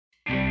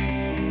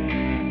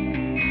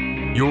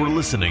You're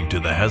listening to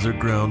the Hazard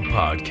Ground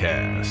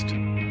Podcast,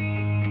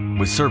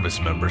 with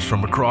service members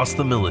from across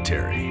the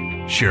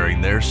military sharing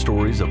their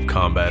stories of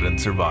combat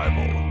and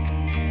survival.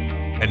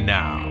 And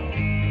now,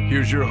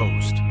 here's your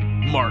host,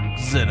 Mark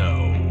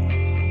Zeno.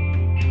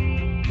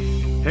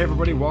 Hey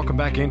everybody, welcome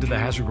back into the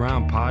Hazard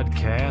Ground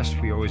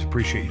Podcast. We always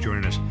appreciate you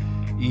joining us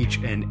each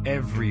and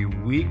every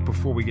week.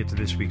 Before we get to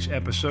this week's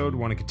episode, I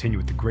want to continue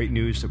with the great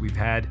news that we've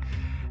had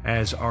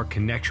as our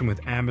connection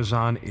with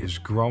Amazon is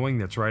growing.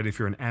 That's right, if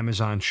you're an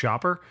Amazon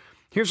shopper,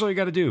 here's all you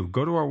got to do.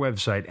 Go to our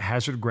website,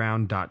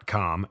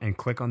 hazardground.com, and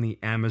click on the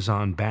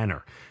Amazon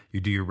banner. You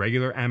do your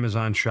regular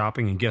Amazon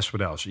shopping, and guess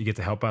what else? You get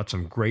to help out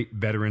some great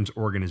veterans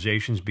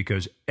organizations,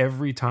 because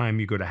every time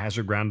you go to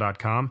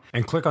hazardground.com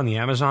and click on the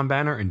Amazon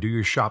banner and do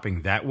your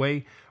shopping that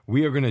way,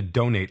 we are going to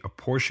donate a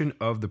portion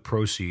of the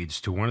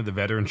proceeds to one of the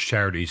veterans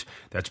charities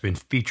that's been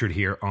featured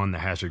here on the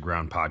Hazard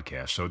Ground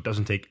Podcast. So it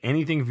doesn't take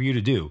anything for you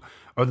to do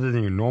other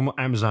than your normal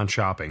Amazon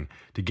shopping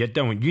to get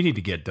done what you need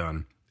to get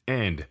done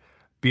and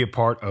be a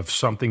part of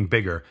something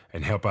bigger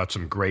and help out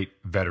some great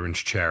veterans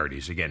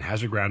charities. Again,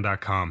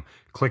 hazardground.com,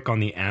 click on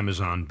the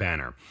Amazon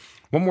banner.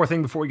 One more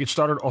thing before we get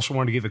started. Also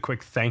wanted to give a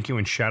quick thank you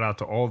and shout out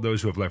to all of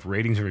those who have left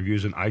ratings and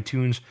reviews on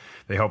iTunes.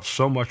 They help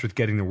so much with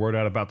getting the word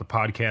out about the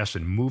podcast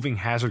and moving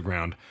Hazard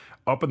Ground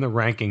up in the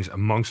rankings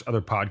amongst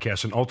other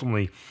podcasts, and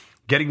ultimately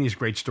getting these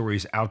great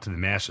stories out to the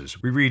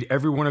masses. We read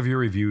every one of your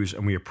reviews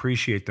and we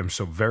appreciate them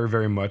so very,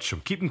 very much. So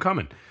keep them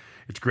coming.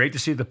 It's great to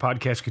see the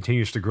podcast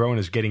continues to grow and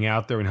is getting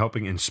out there and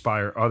helping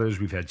inspire others.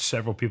 We've had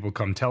several people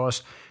come tell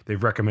us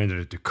they've recommended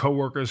it to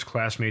coworkers,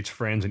 classmates,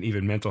 friends, and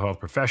even mental health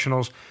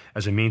professionals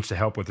as a means to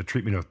help with the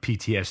treatment of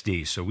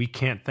PTSD. So we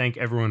can't thank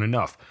everyone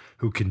enough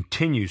who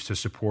continues to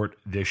support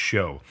this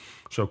show.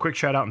 So a quick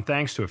shout out and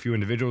thanks to a few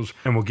individuals,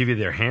 and we'll give you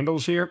their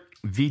handles here.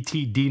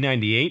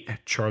 VTD98,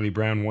 Charlie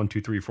Brown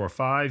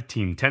 12345,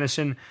 Team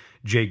Tennyson,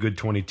 J Good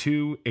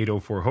 22,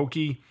 804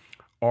 Hokey,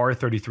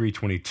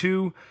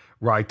 R3322,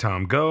 Ride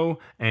Tom Go,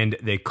 and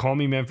They Call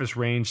Me Memphis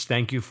Reigns.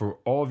 Thank you for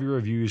all of your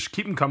reviews.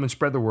 Keep them coming,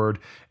 spread the word,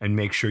 and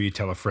make sure you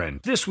tell a friend.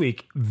 This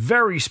week,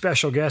 very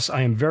special guests.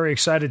 I am very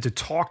excited to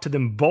talk to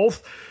them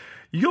both.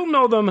 You'll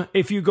know them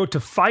if you go to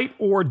Fight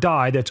or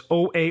Die, that's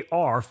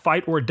OAR,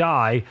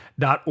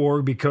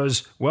 fightordie.org,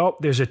 because, well,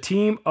 there's a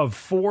team of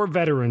 4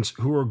 veterans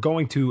who are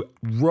going to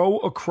row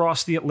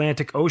across the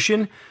Atlantic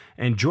Ocean.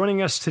 And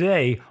joining us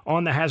today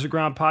on the Hazard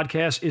Ground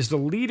Podcast is the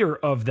leader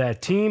of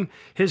that team.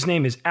 His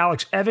name is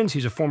Alex Evans.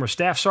 He's a former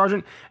staff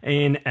sergeant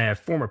and a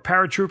former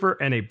paratrooper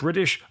and a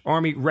British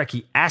Army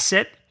Recce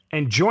asset.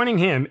 And joining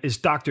him is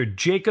Dr.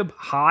 Jacob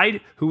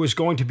Hyde, who is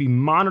going to be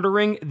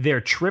monitoring their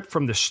trip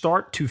from the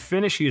start to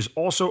finish. He is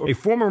also a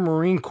former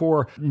Marine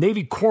Corps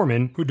Navy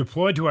corpsman who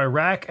deployed to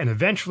Iraq and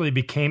eventually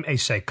became a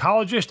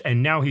psychologist,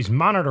 and now he's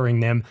monitoring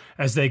them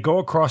as they go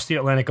across the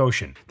Atlantic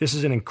Ocean. This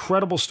is an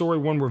incredible story,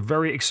 one we're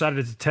very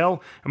excited to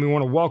tell, and we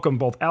want to welcome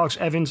both Alex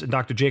Evans and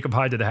Dr. Jacob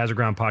Hyde to the Hazard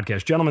Ground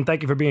Podcast. Gentlemen,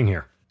 thank you for being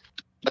here.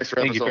 Thanks for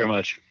having us on. Thank you very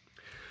much.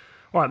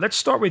 All right, let's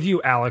start with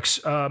you, Alex.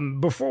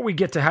 Before we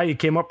get to how you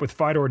came up with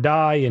Fight or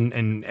Die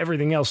and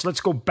everything else,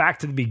 let's go back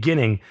to the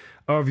beginning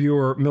of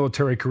your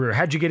military career.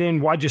 How'd you get in?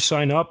 Why'd you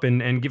sign up?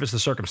 And give us the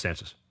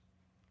circumstances.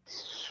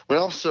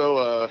 Well,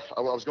 so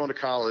I was going to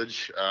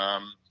college. I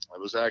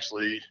was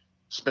actually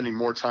spending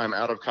more time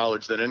out of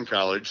college than in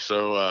college.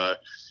 So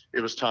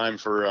it was time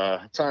for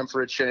a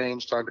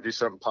change, time to do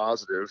something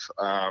positive.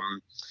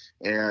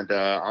 And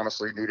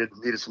honestly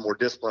needed some more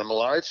discipline in my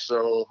life.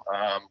 So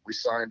we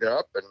signed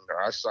up, and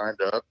I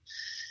signed up,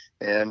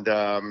 and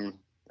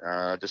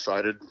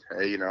decided,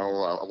 hey,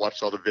 I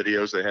watched all the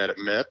videos they had at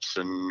MIPS,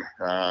 and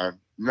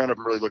none of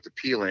them really looked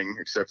appealing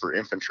except for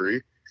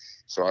infantry.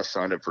 So I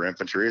signed up for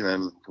infantry, and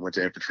then went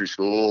to infantry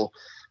school,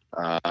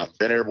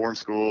 then airborne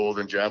school,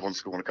 then javelin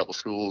school, and a couple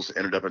schools.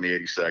 Ended up in the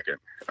 82nd.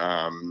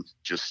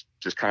 Just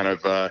kind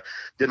of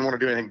didn't want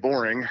to do anything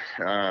boring.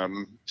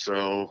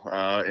 So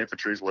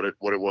infantry is what it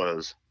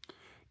was.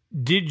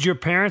 Did your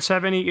parents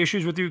have any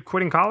issues with you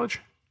quitting college?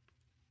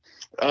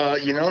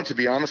 To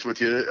be honest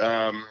with you,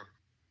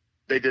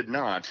 they did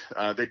not.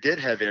 They did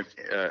have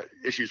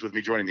issues with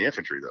me joining the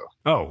infantry, though.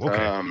 Oh,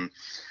 okay.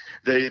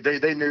 They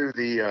knew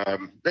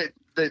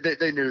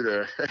they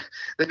knew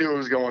they knew what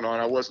was going on.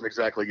 I wasn't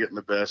exactly getting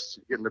the best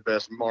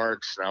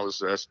marks. I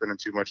was spending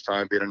too much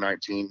time being a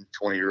 19,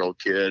 20-year-old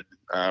kid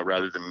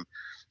rather than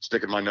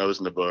sticking my nose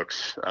in the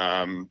books.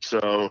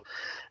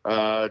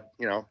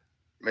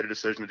 Made a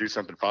decision to do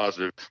something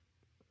positive.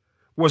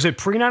 Was it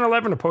pre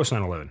 9/11 or post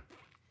 9/11?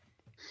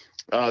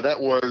 That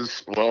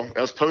was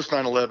post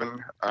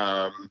 9/11.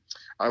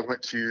 I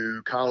went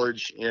to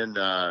college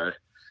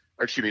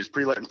it's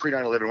pre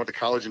 9/11. I went to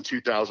college in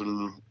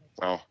 2000.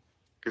 Well, I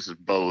guess it's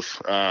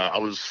both.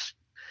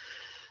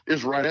 It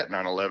was right at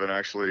 9/11,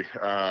 actually.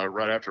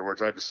 Right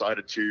afterwards, I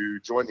decided to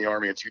join the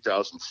Army in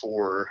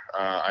 2004.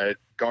 I had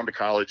gone to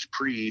college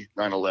pre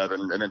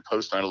 9/11 and then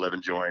post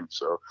 9/11 joined.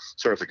 So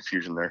sorry for the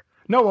confusion there.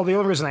 No, well, the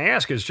only reason I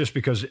ask is just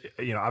because,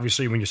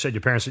 obviously when you said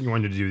your parents said you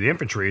wanted to do the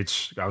infantry,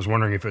 I was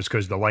wondering if it's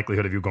because the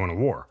likelihood of you going to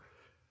war.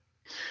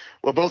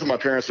 Well, both of my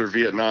parents are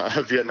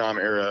Vietnam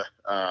era,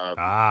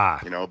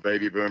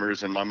 baby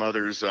boomers, and my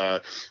mother,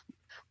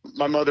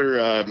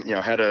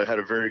 had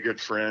a very good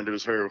friend. It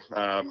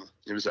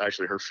was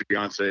actually her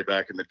fiance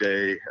back in the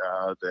day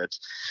that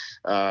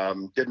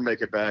didn't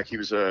make it back. He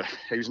was an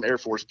Air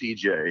Force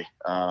PJ.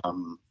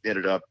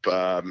 Ended up,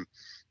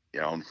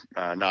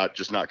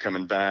 not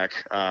coming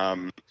back.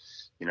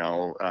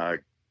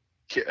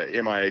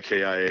 MIA,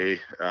 KIA.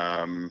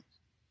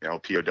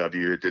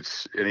 POW,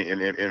 it's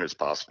it's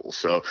possible.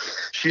 So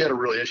she had a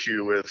real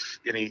issue with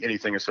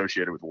anything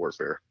associated with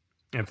warfare.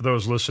 And for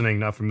those listening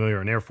not familiar,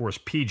 an Air Force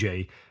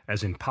PJ,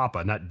 as in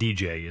Papa, not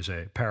DJ, is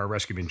a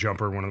pararescueman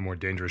jumper, one of the more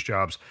dangerous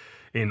jobs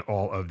in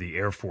all of the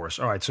Air Force.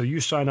 All right, so you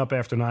sign up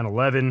after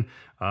 9/11,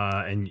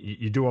 and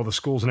you do all the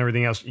schools and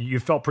everything else. You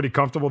felt pretty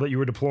comfortable that you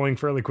were deploying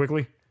fairly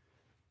quickly?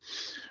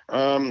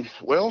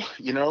 Well,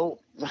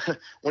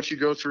 once you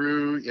go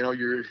through,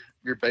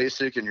 your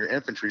basic and your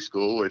infantry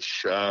school,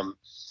 which,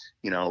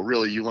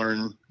 really you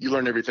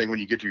learn everything when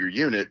you get to your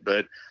unit,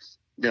 but,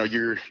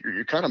 you're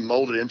kind of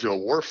molded into a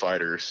war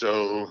fighter.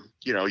 So,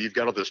 you've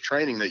got all this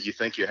training that you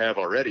think you have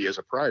already as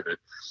a private,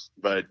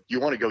 but you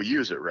want to go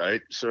use it.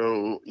 Right.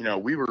 So,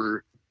 we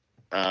were,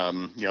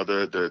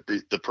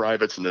 the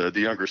privates and the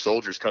younger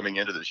soldiers coming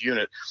into this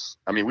unit.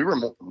 I mean, we were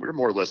more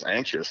or less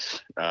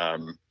anxious,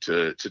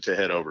 to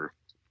head over.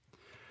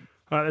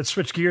 Let's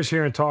switch gears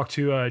here and talk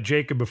to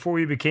Jacob. Before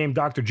you became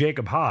Dr.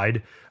 Jacob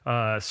Hyde,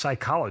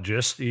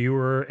 psychologist, you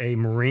were a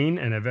Marine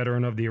and a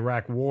veteran of the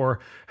Iraq War.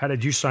 How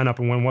did you sign up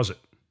and when was it?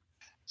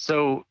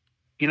 So,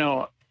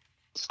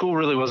 school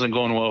really wasn't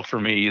going well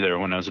for me either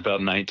when I was about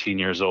 19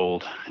 years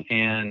old.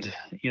 And,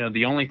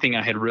 the only thing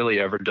I had really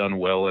ever done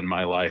well in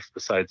my life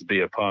besides be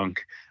a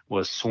punk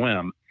was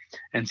swim.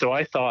 And so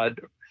I thought,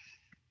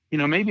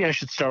 maybe I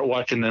should start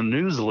watching the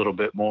news a little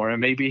bit more and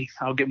maybe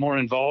I'll get more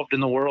involved in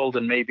the world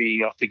and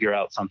maybe I'll figure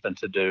out something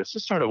to do. So I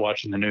started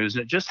watching the news,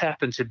 and it just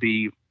happened to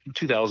be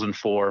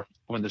 2004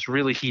 when this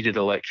really heated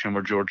election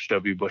where George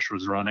W. Bush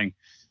was running.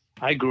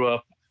 I grew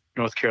up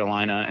in North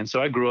Carolina, and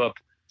so I grew up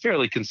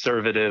fairly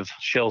conservative,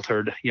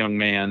 sheltered young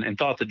man and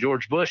thought that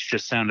George Bush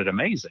just sounded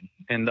amazing.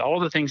 And all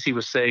the things he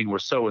was saying were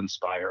so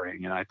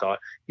inspiring. And I thought,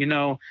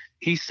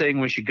 he's saying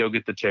we should go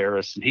get the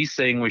terrorists, and he's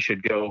saying we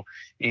should go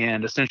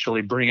and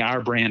essentially bring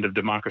our brand of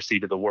democracy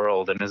to the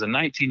world. And as a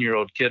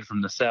 19-year-old kid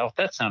from the South,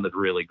 that sounded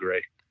really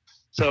great.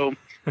 So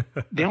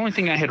the only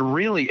thing I had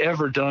really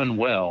ever done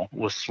well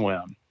was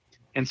swim.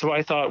 And so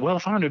I thought, well,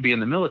 if I'm going to be in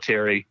the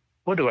military,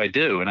 what do I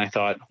do? And I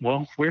thought,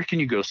 well, where can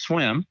you go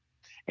swim?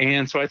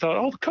 And so I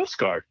thought, the Coast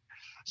Guard.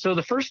 So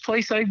the first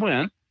place I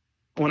went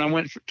when I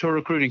went to a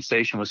recruiting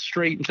station was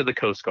straight into the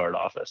Coast Guard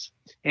office.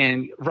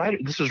 And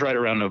this was right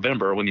around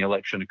November when the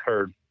election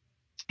occurred.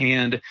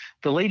 And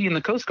the lady in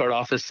the Coast Guard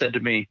office said to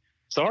me,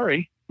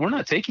 sorry, we're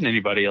not taking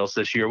anybody else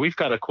this year. We've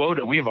got a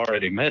quota and we've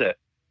already met it.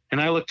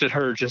 And I looked at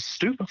her just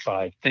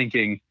stupefied,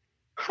 thinking,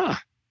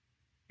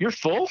 you're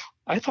full?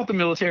 I thought the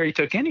military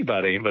took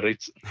anybody, but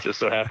it just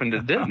so happened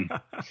it didn't.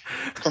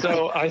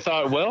 So I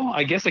thought, well,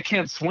 I guess I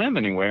can't swim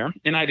anywhere.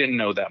 And I didn't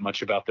know that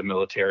much about the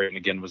military. And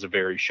again, was a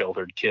very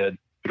sheltered kid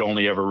who'd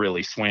only ever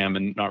really swam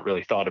and not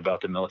really thought about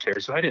the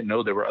military. So I didn't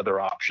know there were other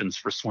options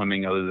for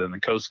swimming other than the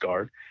Coast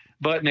Guard.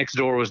 But next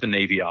door was the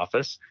Navy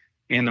office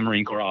and the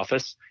Marine Corps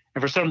office.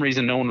 And for some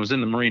reason, no one was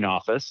in the Marine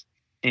office.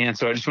 And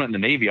so I just went in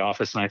the Navy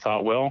office and I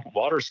thought, well,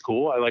 water's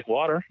cool. I like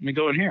water. Let me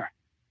go in here.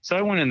 So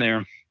I went in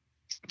there,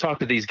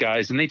 talked to these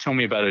guys, and they told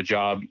me about a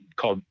job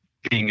called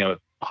being a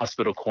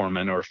hospital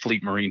corpsman or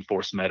Fleet Marine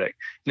Force medic.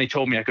 And they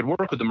told me I could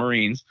work with the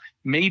Marines.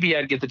 Maybe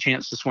I'd get the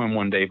chance to swim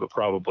one day, but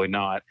probably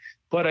not.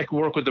 But I could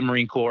work with the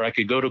Marine Corps. I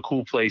could go to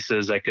cool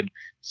places. I could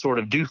sort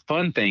of do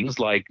fun things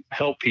like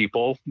help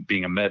people,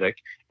 being a medic,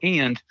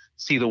 and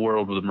see the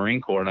world with the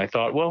Marine Corps. And I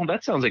thought, well,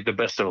 that sounds like the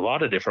best of a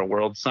lot of different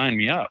worlds. Sign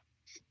me up.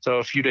 So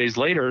a few days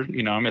later,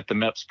 I'm at the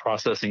MEPS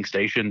processing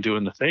station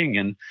doing the thing.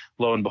 And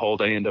lo and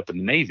behold, I end up in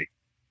the Navy.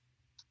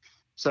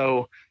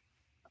 So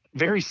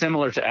very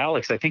similar to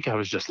Alex, I think I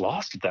was just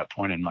lost at that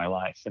point in my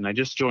life. And I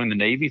just joined the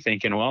Navy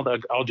thinking, well,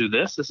 I'll do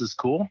this. This is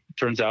cool.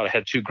 Turns out I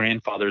had two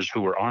grandfathers who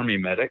were Army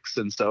medics.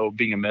 And so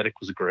being a medic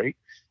was great.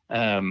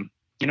 And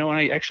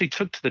I actually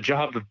took to the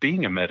job of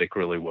being a medic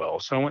really well.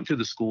 So I went through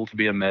the school to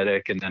be a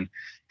medic and then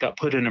got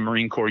put in a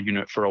Marine Corps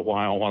unit for a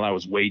while I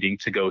was waiting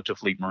to go to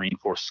Fleet Marine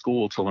Force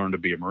school to learn to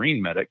be a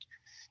Marine medic.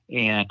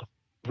 And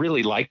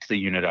really liked the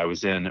unit I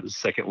was in. It was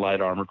 2nd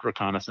Light Armored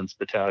Reconnaissance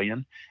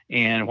Battalion.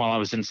 And while I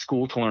was in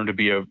school to learn to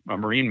be a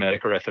Marine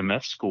medic or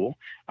FMF school,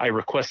 I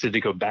requested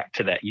to go back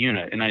to that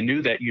unit. And I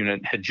knew that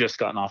unit had just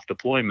gotten off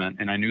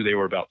deployment and I knew they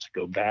were about to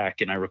go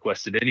back. And I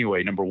requested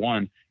anyway, number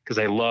one, because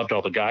I loved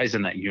all the guys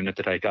in that unit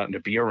that I'd gotten to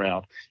be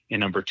around. And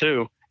number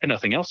two, I had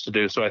nothing else to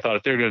do. So I thought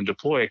if they're going to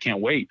deploy, I can't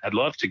wait. I'd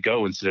love to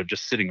go instead of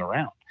just sitting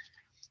around.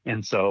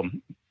 And so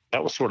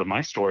that was sort of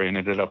my story, and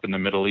ended up in the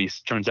Middle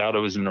East. Turns out I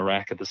was in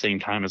Iraq at the same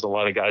time as a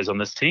lot of guys on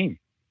this team.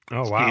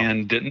 Oh, wow.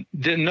 And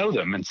didn't know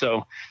them. And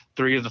so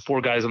 3 of the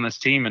 4 guys on this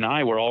team and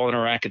I were all in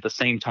Iraq at the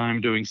same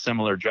time doing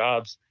similar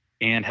jobs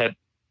and had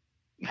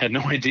had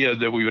no idea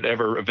that we would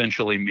ever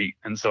eventually meet.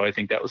 And so I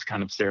think that was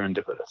kind of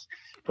serendipitous.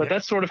 But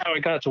that's sort of how I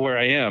got to where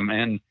I am.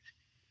 And,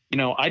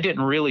 I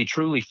didn't really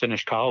truly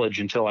finish college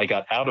until I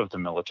got out of the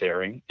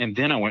military. And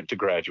then I went to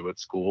graduate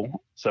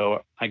school.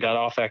 So I got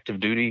off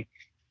active duty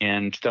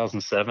in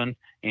 2007,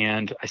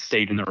 and I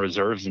stayed in the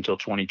reserves until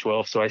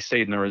 2012. So I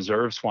stayed in the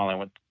reserves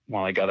while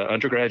I got an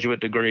undergraduate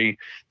degree.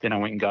 Then I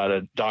went and got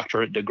a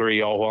doctorate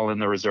degree all while in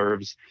the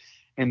reserves,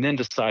 and then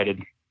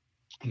decided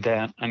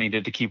that I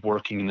needed to keep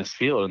working in this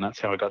field. And that's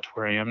how I got to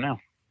where I am now.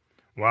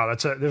 Wow.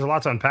 There's a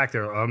lot to unpack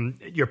there.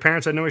 Your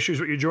parents had no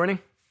issues with you joining?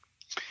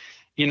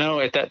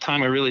 At that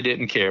time, I really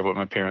didn't care what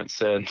my parents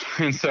said.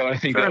 And so I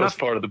think that was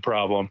part of the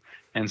problem.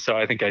 And so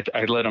I think I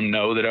let them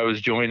know that I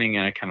was joining,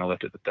 and I kind of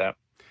left it at that.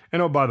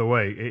 And by the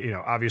way,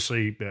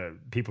 obviously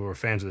people who are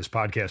fans of this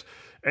podcast,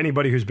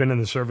 anybody who's been in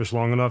the service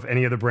long enough,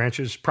 any of the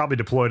branches, probably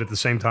deployed at the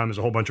same time as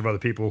a whole bunch of other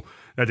people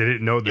that they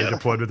didn't know they're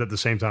deployed with at the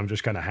same time.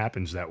 Just kind of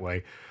happens that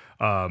way.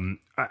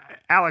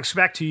 Alex,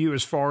 back to you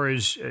as far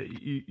as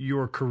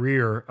your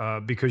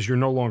career, because you're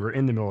no longer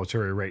in the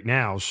military right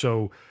now.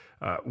 So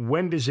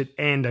when does it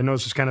end? I know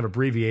this is kind of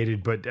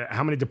abbreviated, but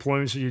how many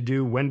deployments did you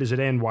do? When does it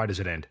end? Why does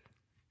it end?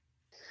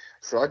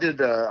 So I did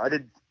 2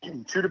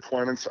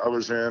 deployments I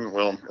was in,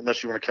 well,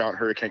 unless you want to count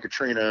Hurricane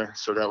Katrina.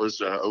 So that was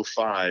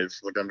 2005,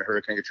 went down to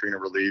Hurricane Katrina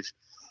relief.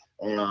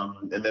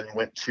 And then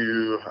went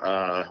to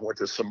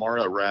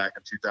Samarra, Iraq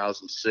in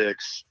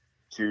 2006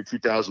 to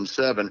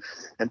 2007.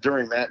 And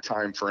during that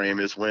time frame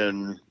is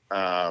when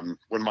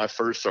my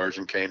first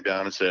sergeant came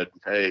down and said,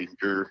 "Hey,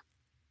 you're,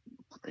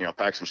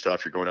 pack some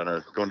stuff. You're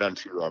going down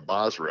to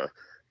Basra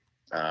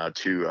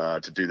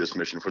to do this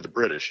mission for the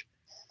British."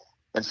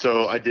 And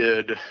so I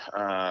did,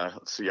 I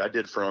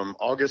did from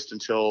August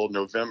until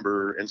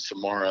November in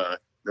Samarra,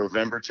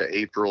 November to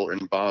April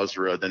in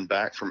Basra, then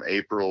back from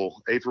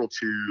April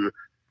to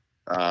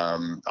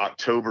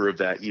October of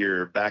that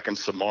year back in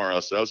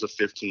Samarra. So that was a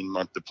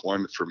 15-month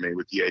deployment for me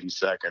with the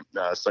 82nd,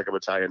 2nd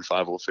Battalion,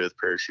 505th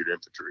Parachute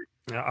Infantry.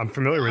 Yeah, I'm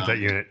familiar with that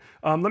unit.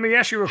 Let me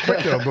ask you real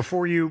quick though,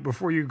 before you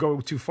go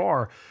too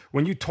far,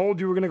 when you told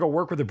you were going to go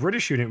work with the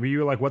British unit, were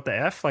you like, what the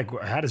F? Like,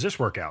 how does this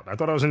work out? I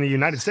thought I was in the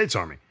United States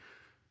Army.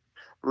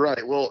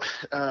 Right. Well,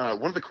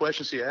 one of the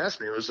questions he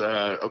asked me was,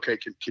 okay,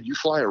 can you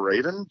fly a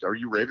Raven? Are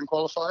you Raven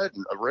qualified?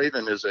 And a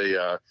Raven is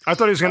a... I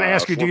thought he was going to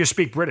ask you, do you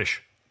speak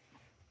British?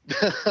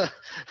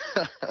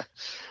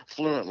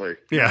 Fluently.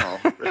 Yeah.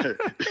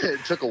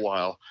 It took a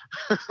while.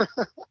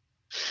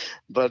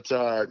 But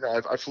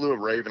no, I flew a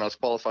Raven. I was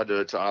qualified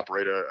to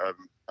operate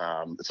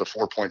it's a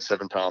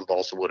 4.7 pound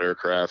balsa wood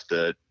aircraft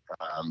that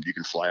you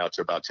can fly out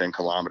to about 10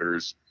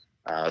 kilometers,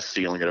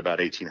 ceiling at about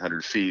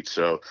 1,800 feet.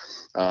 So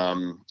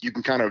you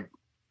can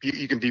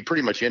you can be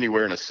pretty much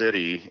anywhere in a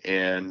city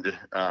and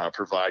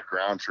provide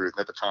ground truth.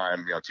 And at the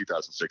time,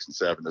 2006 and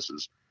 2007,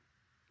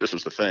 this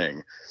was the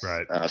thing,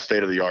 right?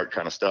 State of the art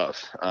kind of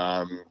stuff.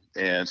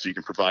 And so you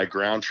can provide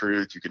ground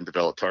truth. You can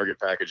develop target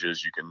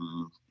packages. You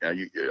can,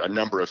 a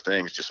number of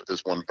things just with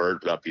this one bird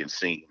without being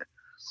seen.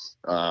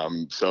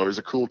 So it was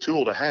a cool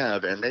tool to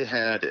have. And they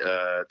had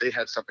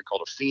something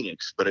called a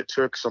Phoenix, but it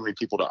took so many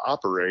people to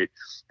operate,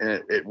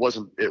 and it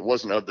wasn't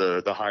of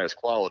the highest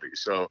quality.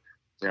 So,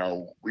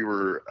 we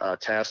were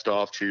tasked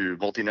off to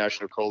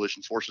Multinational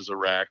Coalition Forces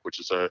Iraq,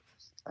 which is a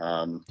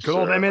good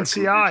old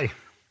MNCI.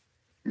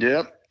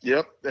 Yep.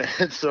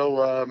 And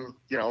so,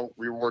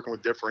 we were working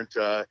with different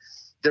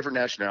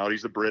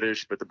nationalities, the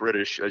British, but the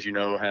British, as you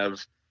know,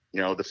 have,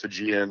 the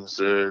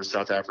Fijians,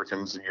 South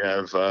Africans, and you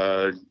have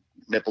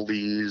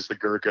Nepalese, the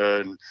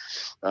Gurkha, and,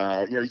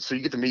 so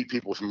you get to meet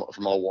people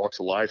from all walks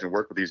of life and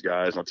work with these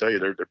guys. And I'll tell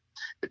you,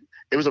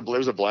 it was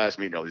a blast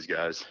meeting all these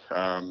guys.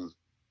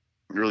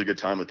 Really good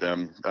time with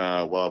them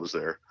while I was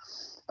there.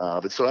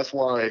 But so that's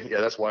why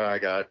I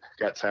got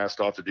tasked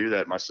off to do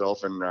that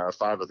myself and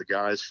 5 of the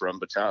guys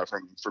from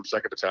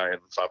 2nd Battalion,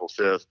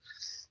 505th.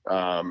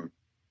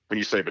 When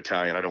you say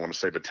battalion, I don't want to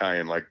say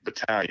battalion like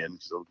battalion.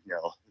 So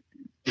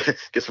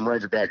get some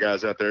Ranger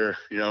guys out there.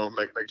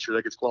 Make sure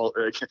that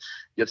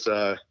gets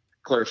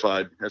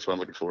clarified. That's what I'm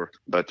looking for.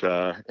 But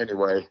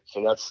anyway,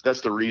 so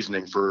that's the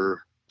reasoning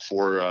for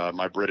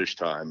my British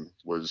time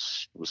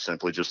was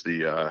simply just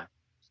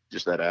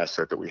just that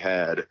asset that we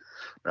had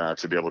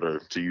to be able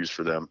to use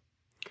for them.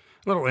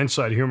 A little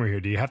inside humor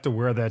here. Do you have to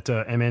wear that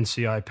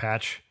MNCI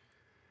patch?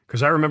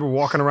 Because I remember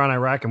walking around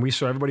Iraq and we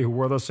saw everybody who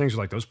wore those things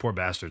like, those poor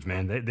bastards,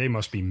 man. They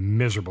must be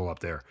miserable up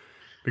there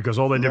because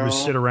all they did was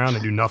sit around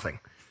and do nothing.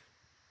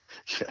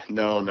 Yeah,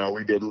 no,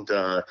 we didn't.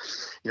 The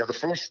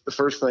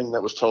first thing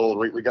that was told,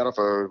 we got off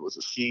a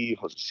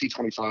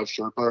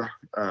C-25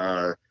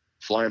 Sherpa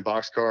flying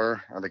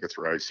boxcar. I think it's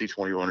right,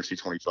 C-21 or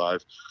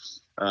C-25.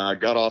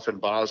 Got off in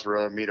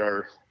Basra, meet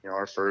our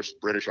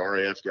first British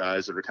RAF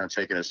guys that were kind of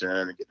taking us in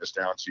and getting us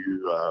down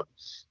to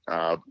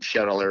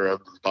Shat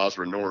al-Arab,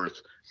 Basra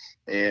North.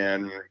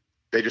 And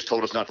they just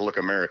told us not to look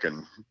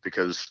American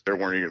because there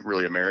weren't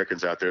really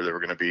Americans out there that were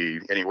going to be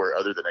anywhere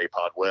other than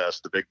APOD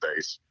West, the big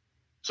base.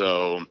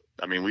 So,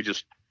 I mean,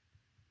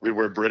 we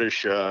wear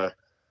British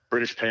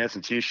pants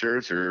and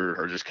T-shirts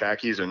or just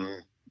khakis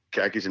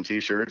and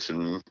T-shirts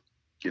and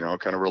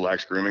kind of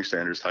relaxed grooming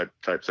standards type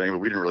thing, but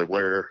we didn't really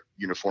wear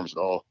uniforms at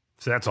all.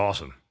 So that's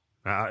awesome.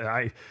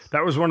 That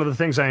was one of the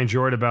things I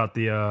enjoyed about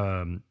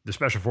the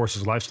Special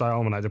Forces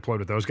lifestyle when I deployed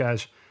with those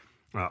guys.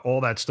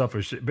 All that stuff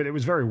but it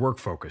was very work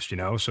focused, so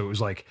it was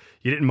like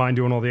you didn't mind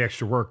doing all the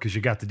extra work because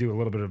you got to do a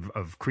little bit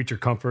of creature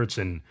comforts,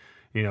 and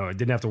it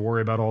didn't have to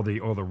worry about all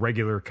the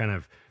regular kind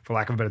of, for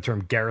lack of a better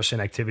term, garrison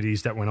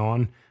activities that went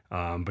on.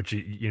 But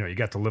you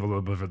got to live a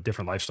little bit of a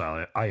different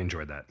lifestyle. I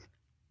enjoyed that.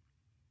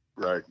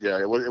 Right. Yeah.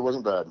 It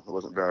wasn't bad. It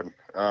wasn't bad.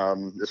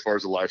 As far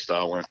as the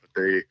lifestyle went,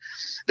 but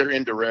their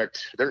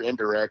indirect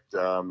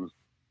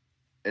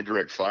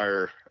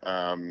fire,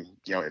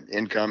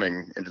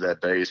 incoming into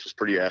that base was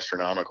pretty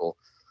astronomical.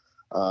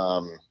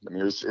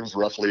 It was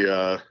roughly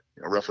a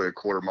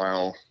quarter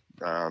mile,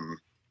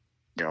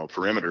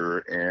 perimeter,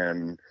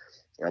 and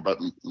about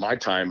my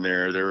time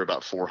there were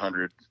about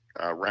 400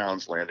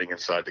 rounds landing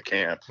inside the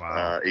camp.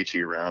 Wow.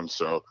 HE rounds.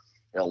 So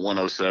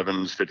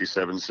 107s,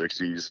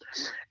 5760s,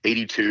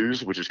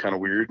 82s, which is kind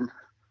of weird.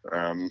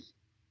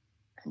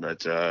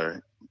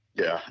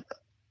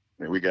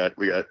 We got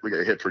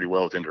hit pretty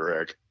well with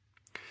indirect.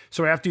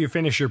 So after you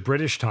finish your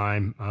British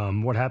time,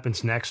 what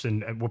happens next,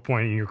 and at what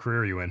point in your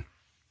career are you in?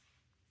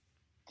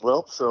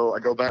 Well, so I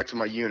go back to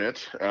my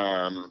unit,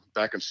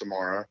 back in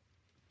Samara,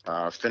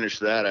 finish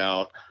that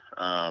out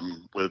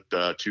with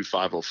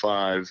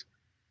 2505.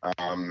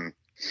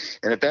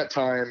 And at that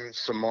time,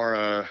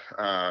 Samara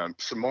and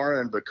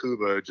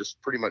Bakuba,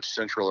 just pretty much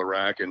central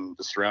Iraq and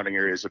the surrounding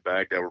areas of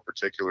Baghdad, were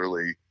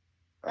particularly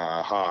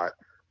hot.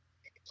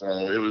 So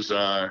it was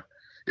an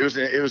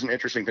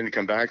interesting thing to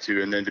come back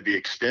to, and then to be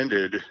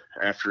extended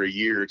after a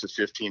year to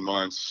 15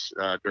 months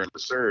during the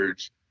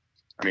surge.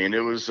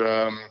 It was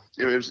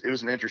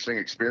an interesting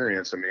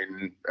experience.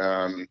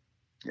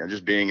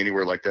 Just being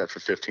anywhere like that for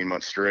 15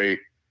 months straight.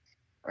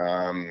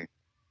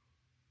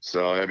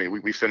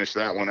 We finished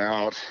that one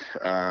out,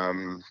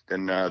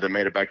 then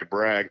made it back to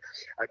Bragg.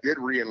 I did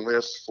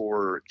re-enlist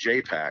for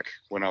JPAC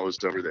when I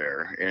was over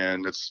there,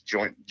 and it's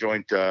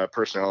Joint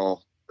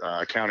Personnel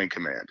Accounting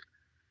Command.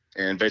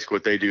 And basically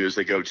what they do is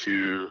they go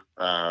to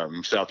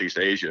Southeast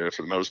Asia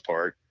for the most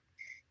part,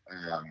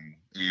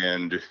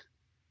 and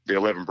the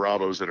 11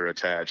 Bravos that are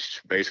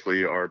attached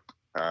basically are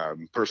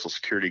personal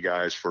security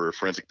guys for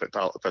forensic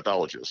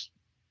pathologists.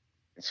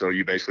 And so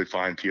you basically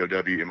find POW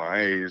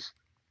MIAs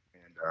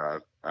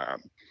and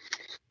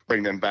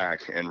bring them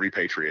back and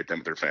repatriate them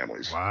to their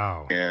families.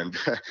 Wow. And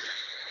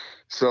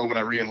so when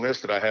I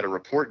re-enlisted, I had a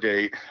report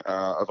date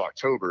of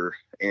October,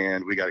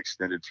 and we got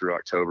extended through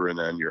October, and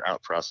then you're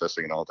out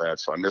processing and all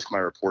that. So I missed my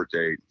report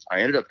date. I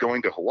ended up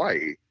going to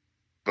Hawaii,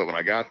 but when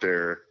I got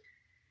there,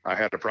 I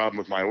had a problem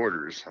with my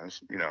orders.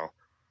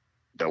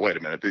 Wait a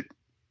minute.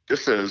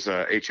 This says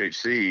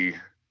HHC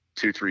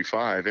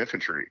 235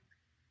 infantry.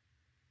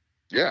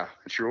 Yeah,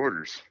 it's your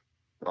orders.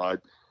 I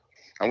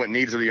went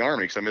needs of the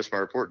Army because I missed my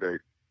report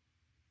date.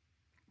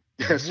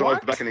 Yeah, so I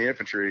was back in the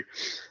infantry.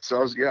 So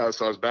I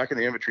was back in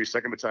the infantry,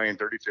 2nd Battalion,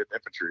 35th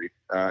Infantry,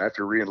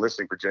 after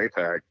re-enlisting for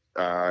JPAC.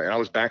 And I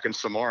was back in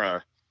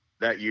Samara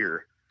that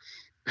year.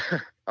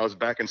 I was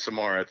back in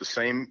Samara at the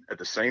same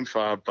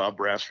FOB, Bob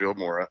Brassfield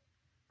Mora.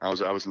 I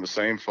was in the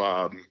same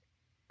FOB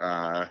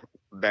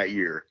that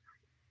year.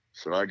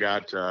 So I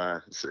got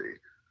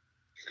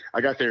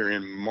I got there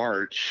in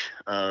March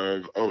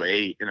of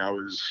 2008, and I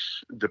was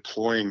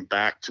deploying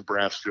back to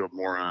Brassfield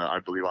Mora, I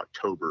believe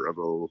October of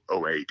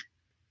 2008.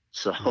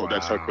 So Wow.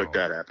 That's how quick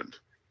that happened.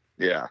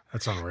 Yeah.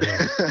 That's unreal.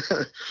 Yeah.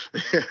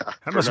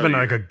 That must have been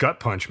like a gut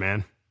punch,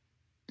 man.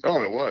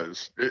 Oh, it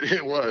was.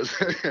 It was.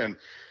 And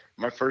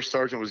my first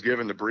sergeant was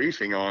given the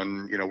briefing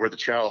on, where the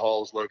chow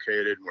hall is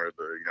located, and where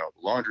the,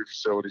 laundry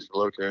facilities are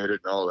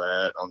located, and all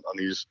that on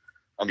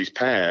these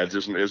pads.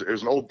 It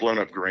was an old blown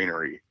up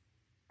granary.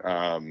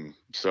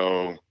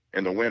 So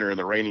in the winter, in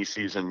the rainy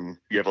season,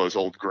 you have all this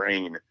old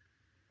grain,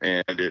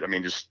 and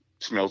it, just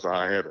smells to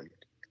high heaven.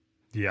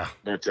 Yeah.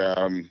 But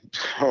so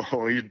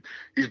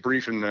he's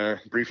briefing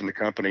the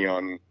company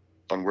on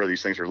where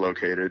these things are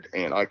located,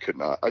 and I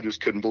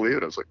just couldn't believe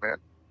it. I was like, man,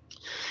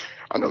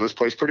 I know this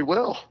place pretty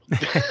well.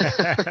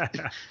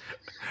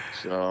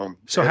 So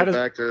how does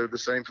back to the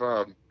same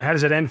fob? How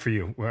does it end for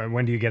you?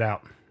 When do you get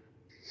out?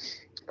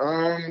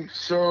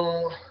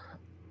 So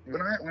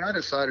when I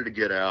decided to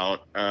get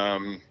out,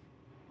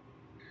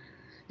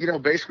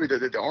 basically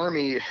the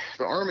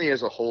Army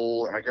as a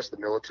whole, and I guess the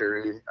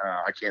military,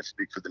 I can't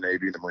speak for the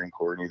Navy, the Marine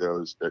Corps, any of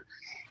those, but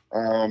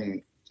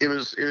it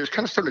was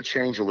kind of starting to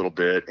change a little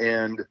bit.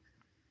 And,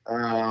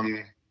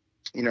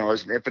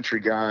 as an infantry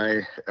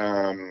guy,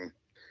 I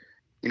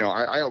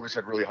always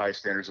had really high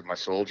standards of my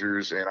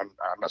soldiers, and I'm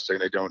not saying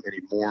they don't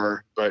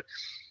anymore, but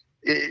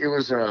it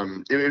was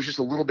just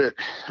a little bit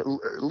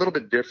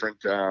different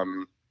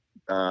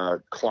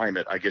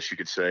climate, I guess you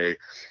could say,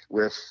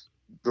 with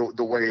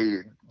the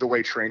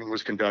way training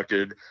was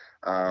conducted,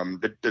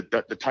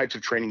 the types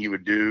of training you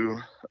would do.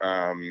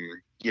 I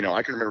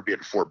can remember being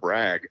at Fort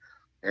Bragg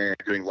and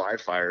doing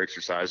live fire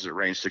exercises at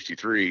range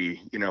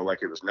 63, like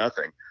it was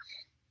nothing.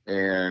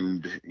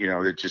 And,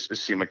 it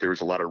seemed like there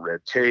was a lot of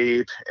red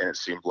tape, and it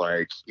seemed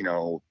like,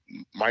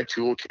 my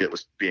toolkit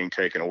was being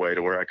taken away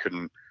to where I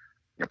couldn't,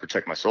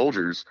 protect my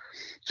soldiers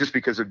just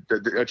because of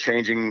a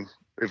changing,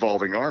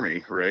 evolving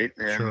army. Right.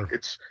 And Sure.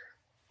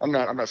 I'm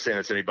not saying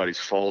it's anybody's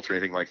fault or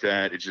anything like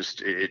that. It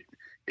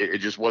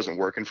just wasn't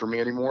working for me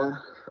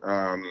anymore.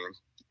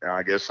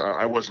 I guess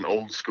I wasn't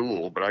old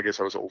school, but I guess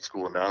I was old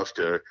school enough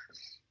to,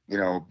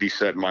 be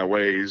set in my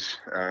ways,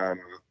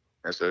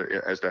 as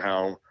to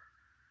how,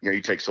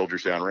 you take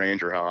soldiers down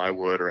range, or how I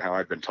would, or how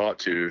I'd been taught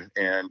to.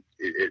 And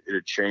it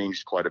had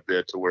changed quite a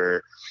bit to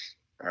where,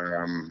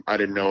 I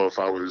didn't know if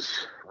I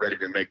was ready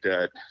to make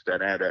that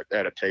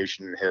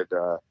adaptation and head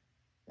to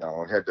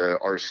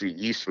RC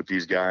East with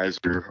these guys,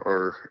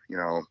 or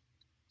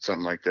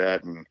something like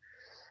that. And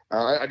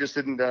I just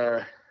didn't.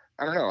 I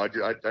don't know. I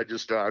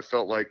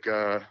felt like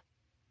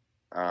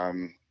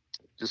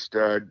just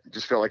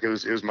felt like it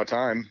was my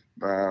time.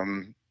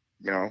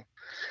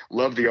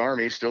 Love the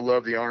Army, still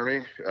love the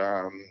Army.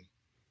 I'm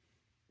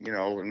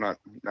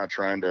not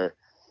trying to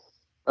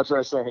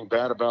say anything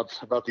bad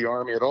about the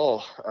Army at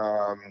all.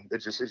 It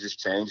just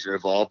changed and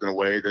evolved in a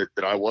way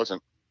that I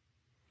wasn't.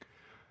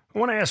 I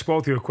want to ask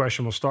both of you a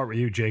question. We'll start with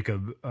you,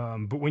 Jacob.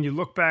 But when you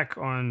look back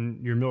on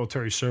your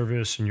military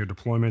service and your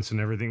deployments and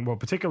everything, well,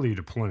 particularly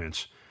your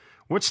deployments,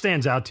 what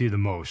stands out to you the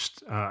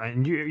most?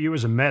 And you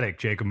as a medic,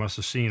 Jacob, must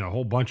have seen a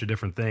whole bunch of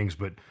different things,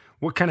 but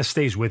what kind of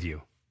stays with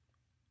you?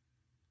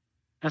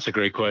 That's a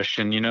great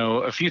question.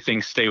 A few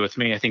things stay with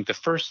me. I think the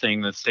first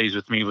thing that stays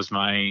with me was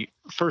my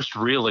first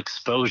real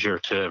exposure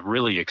to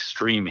really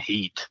extreme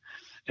heat.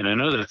 And I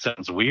know that it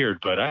sounds weird,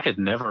 but I had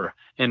never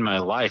in my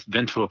life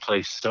been to a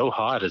place so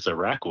hot as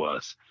Iraq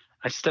was.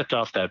 I stepped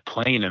off that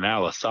plane in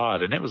Al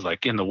Asad, and it was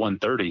like in the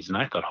 130s. And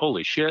I thought,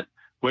 holy shit,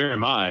 where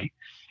am I?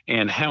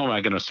 And how am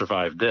I going to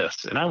survive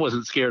this? And I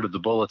wasn't scared of the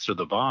bullets or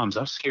the bombs.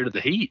 I was scared of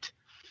the heat.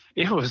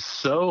 It was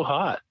so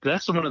hot.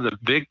 That's one of the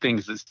big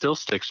things that still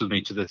sticks with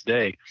me to this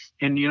day.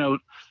 And,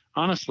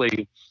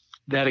 honestly,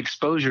 that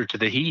exposure to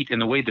the heat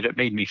and the way that it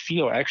made me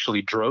feel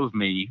actually drove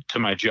me to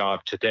my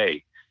job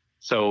today.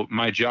 So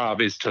my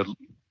job is to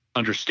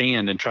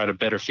understand and try to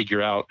better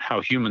figure out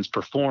how humans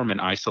perform in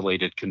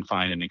isolated,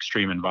 confined, and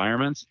extreme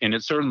environments. And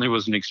it certainly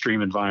was an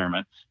extreme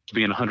environment to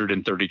be in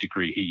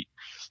 130-degree heat.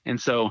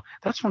 And so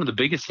that's one of the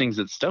biggest things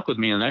that stuck with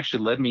me and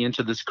actually led me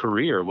into this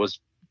career, was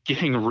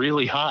getting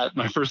really hot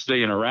my first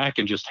day in Iraq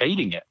and just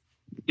hating it.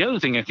 The other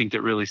thing I think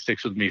that really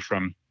sticks with me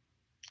from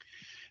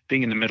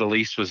being in the Middle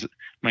East was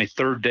my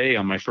third day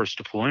on my first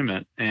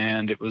deployment.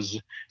 And it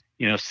was,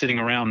 sitting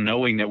around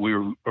knowing that we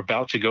were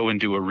about to go and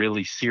do a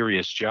really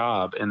serious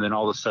job. And then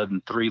all of a sudden,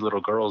 3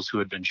 little girls who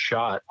had been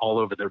shot all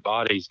over their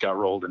bodies got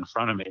rolled in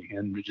front of me,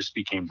 and it just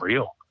became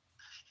real.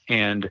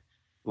 And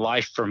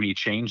life for me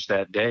changed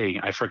that day.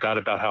 I forgot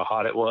about how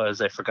hot it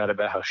was. I forgot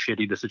about how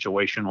shitty the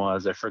situation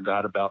was. I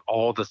forgot about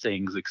all the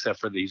things except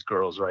for these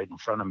girls right in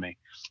front of me.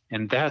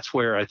 And that's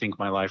where I think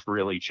my life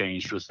really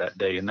changed, was that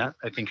day. And that,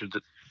 I think,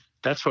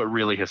 that's what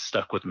really has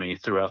stuck with me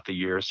throughout the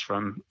years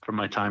from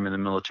my time in the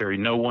military.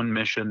 No one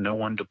mission, no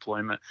one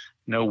deployment,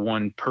 no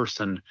one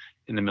person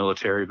in the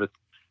military, but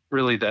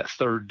really that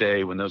third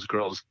day when those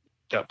girls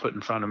got put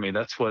in front of me,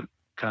 that's what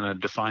kind of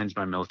defines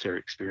my military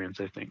experience,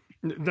 I think.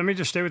 Let me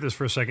just stay with this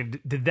for a second.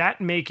 Did that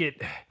make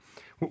it,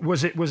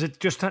 was it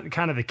just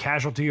kind of the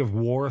casualty of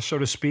war, so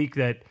to speak,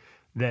 that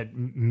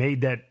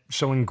made that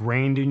so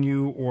ingrained in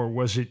you? Or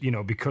was it,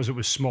 because it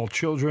was small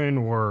children?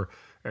 Or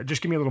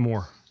just give me a little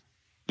more.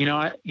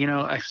 I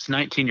was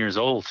 19 years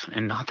old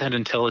and not that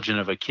intelligent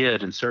of a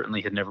kid, and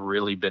certainly had never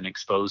really been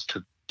exposed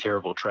to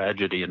terrible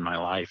tragedy in my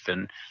life.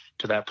 And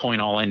to that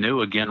point, all I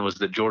knew again was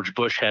that George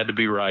Bush had to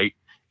be right.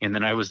 And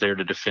then I was there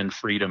to defend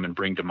freedom and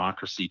bring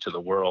democracy to the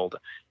world.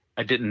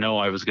 I didn't know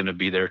I was going to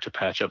be there to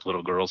patch up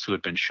little girls who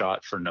had been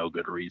shot for no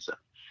good reason.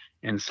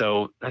 And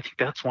so I think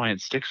that's why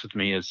it sticks with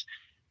me, is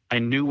I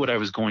knew what I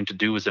was going to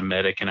do as a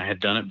medic, and I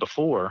had done it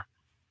before.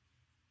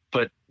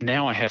 But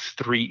now I have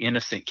 3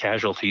 innocent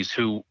casualties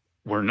who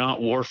were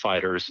not war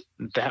fighters.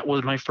 That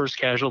was my first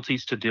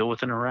casualties to deal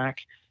with in Iraq.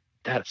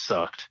 That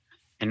sucked.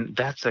 And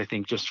that's, I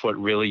think, just what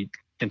really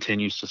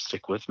continues to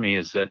stick with me,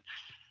 is that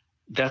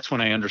that's when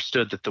I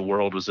understood that the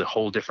world was a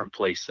whole different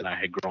place than I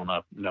had grown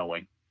up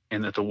knowing,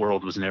 and that the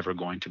world was never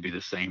going to be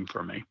the same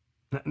for me.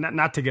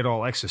 Not to get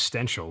all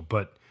existential,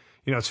 but,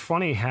 it's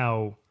funny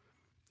how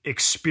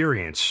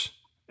experience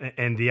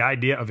and the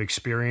idea of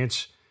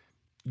experience,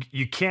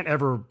 you can't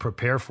ever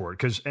prepare for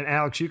it. And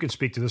Alex, you can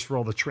speak to this for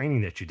all the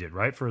training that you did,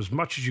 right? For as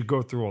much as you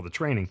go through all the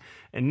training,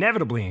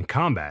 inevitably in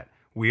combat,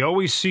 we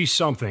always see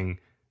something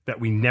that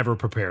we never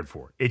prepared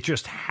for. It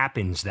just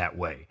happens that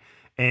way.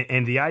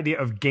 And the idea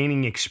of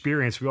gaining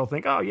experience, we all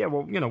think, oh yeah,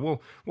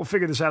 well, we'll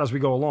figure this out as we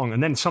go along.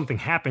 And then something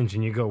happens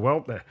and you go,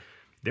 well,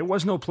 there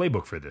was no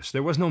playbook for this.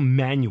 There was no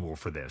manual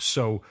for this.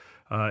 So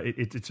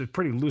it's a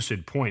pretty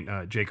lucid point,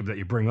 Jacob, that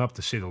you bring up,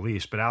 to say the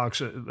least. But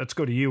Alex, let's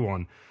go to you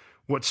on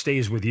what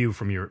stays with you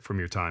from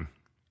your time.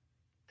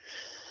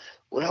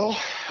 Well,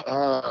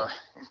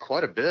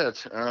 quite a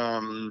bit.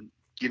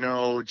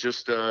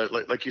 Just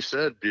like you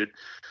said, dude.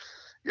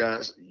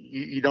 yeah,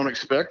 you don't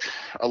expect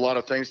a lot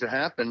of things to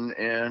happen.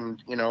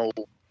 And,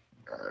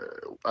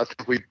 I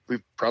think we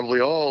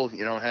probably all,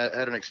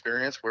 had an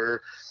experience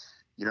where,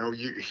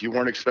 you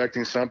weren't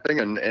expecting something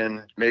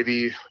and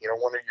maybe,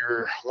 one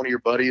of your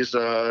buddies,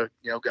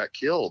 got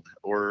killed,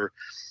 or,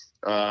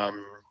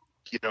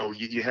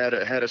 you had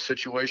a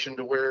situation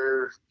to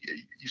where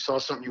you saw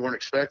something you weren't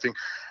expecting.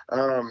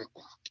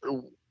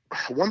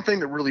 One thing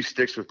that really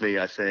sticks with me,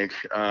 I think,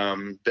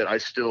 that I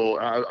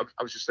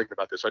was just thinking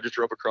about this. I just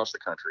drove across the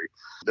country.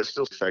 That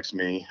still affects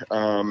me.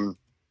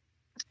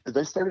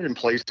 They started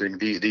emplacing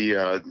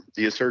the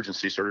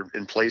insurgency started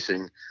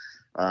emplacing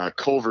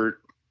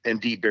covert and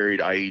deep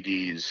buried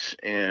IEDs,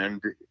 and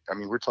I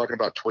mean we're talking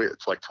about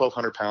it's like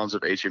 1,200 pounds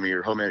of HME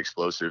or homemade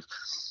explosive,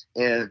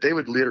 and they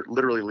would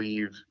literally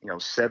leave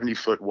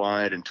 70-foot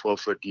wide and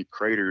 12-foot deep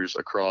craters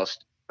across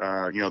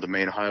the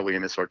main highway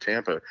in Midshore,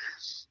 Tampa,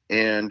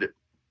 and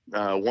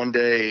one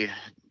day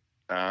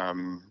a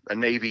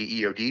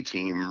Navy EOD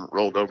team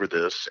rolled over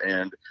this,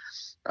 and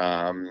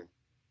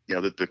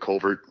the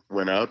culvert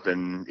went up,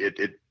 and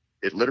it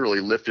literally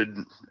lifted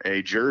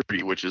a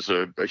Jersey, which is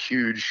a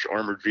huge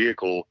armored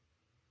vehicle,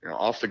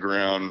 off the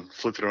ground,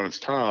 flipped it on its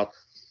top,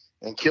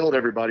 and killed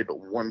everybody but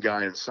one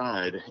guy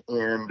inside.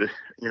 And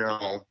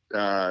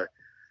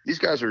these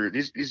guys are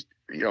these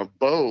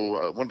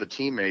Bo, one of the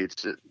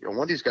teammates, one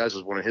of these guys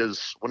is one of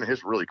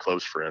his really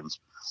close friends,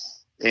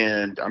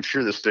 and I'm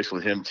sure this sticks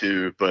with him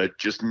too. But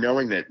just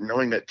knowing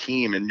that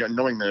team and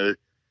knowing the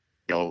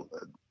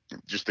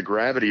just the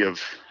gravity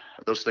of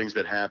those things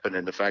that happen,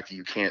 and the fact that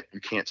you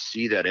can't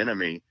see that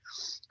enemy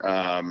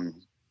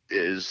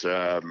is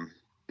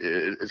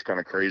kind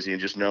of crazy.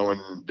 And just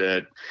knowing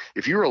that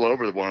if you roll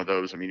over one of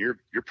those, I mean, you're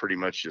pretty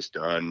much just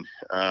done.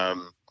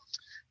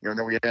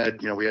 We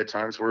had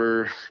times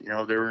where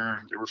there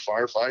were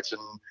firefights,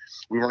 and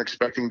we weren't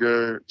expecting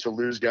to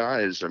lose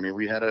guys. I mean,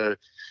 we had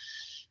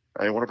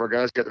one of our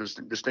guys got this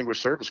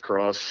Distinguished Service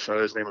Cross.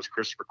 His name was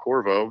Christopher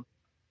Corvo.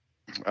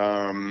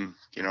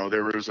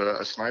 There was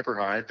a sniper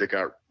hide that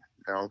got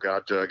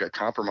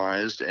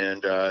compromised,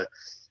 and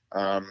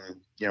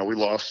we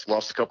lost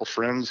a couple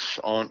friends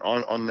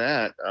on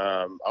that.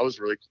 I was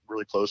really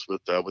close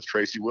with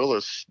Tracy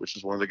Willis, which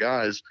is one of the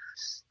guys.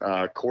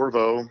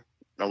 Corvo,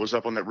 I was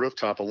up on that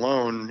rooftop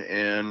alone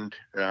and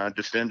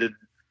defended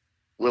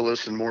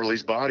Willis and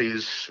Morley's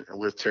bodies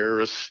with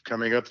terrorists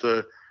coming up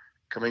the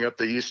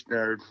east,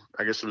 or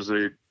I guess it was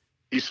the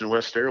east and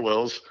west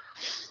stairwells,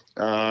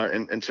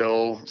 and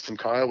until some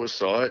Kiowas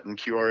saw it and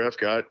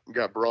QRF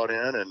got brought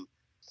in, and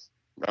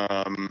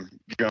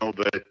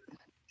but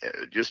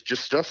just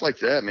stuff like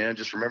that, man.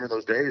 Just remember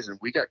those days. And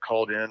we got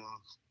called in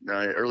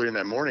early in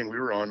that morning. We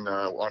were on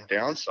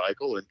down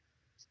cycle,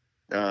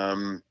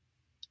 and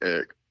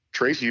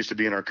Tracy used to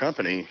be in our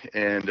company,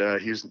 and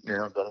he's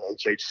done an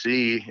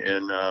HHC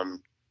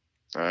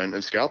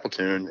and Scout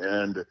Platoon,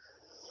 and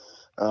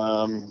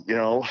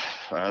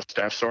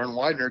Staff Sergeant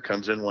Widener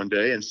comes in one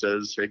day and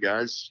says, "Hey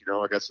guys,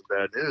 I got some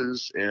bad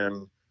news,"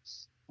 and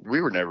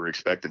we were never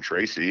expecting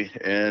Tracy,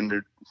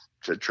 and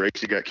said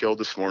Tracy got killed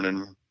this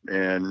morning,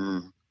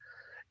 and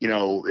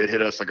it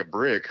hit us like a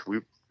brick.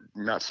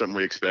 Not something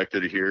we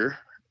expected to hear,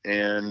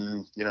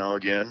 and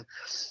again,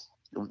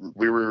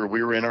 we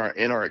were in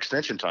our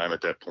extension time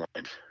at that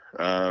point.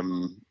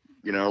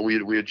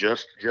 We had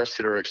just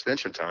hit our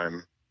extension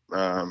time.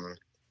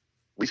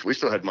 We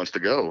still had months to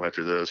go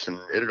after this, and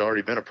it had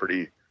already been a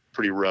pretty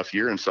rough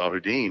year in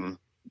Salhudin.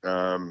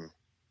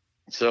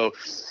 So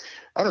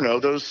I don't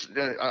know,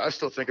 I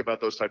still think about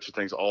those types of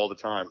things all the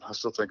time. I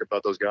still think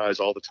about those guys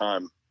all the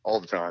time.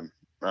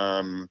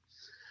 And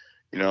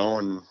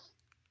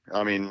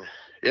I mean,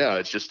 yeah,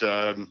 it's just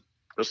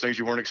those things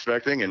you weren't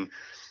expecting, and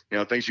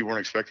things you weren't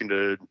expecting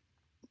to.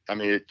 I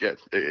mean, you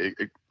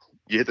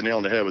hit the nail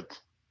on the head with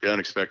the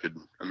unexpected.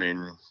 I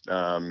mean,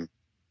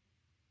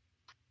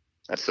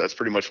 that's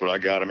pretty much what I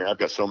got. I mean, I've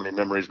got so many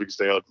memories. We can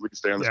stay on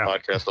this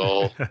podcast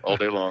all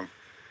day long.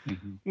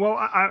 Mm-hmm. Well,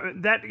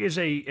 that is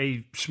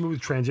a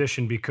smooth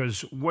transition,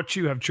 because what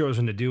you have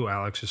chosen to do,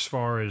 Alex, as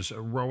far as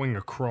rowing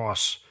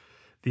across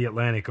the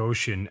Atlantic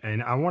Ocean,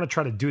 and I want to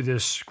try to do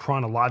this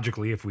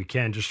chronologically if we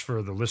can, just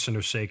for the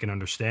listener's sake and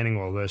understanding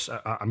all this.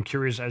 I'm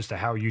curious as to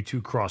how you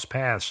two cross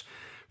paths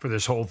for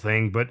this whole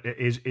thing, but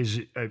is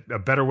a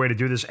better way to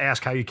do this,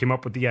 ask how you came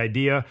up with the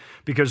idea,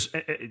 because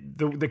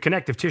the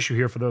connective tissue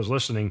here for those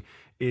listening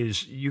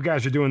is you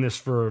guys are doing this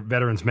for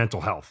veterans'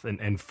 mental health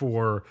and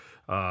for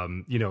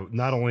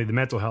not only the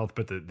mental health,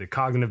 but the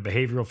cognitive,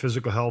 behavioral,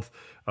 physical health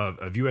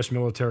of U.S.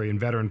 military and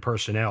veteran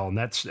personnel, and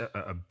that's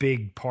a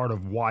big part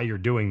of why you're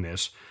doing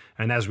this.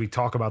 And as we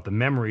talk about the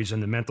memories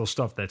and the mental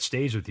stuff that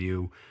stays with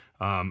you,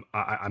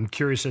 I'm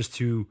curious as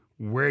to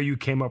where you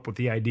came up with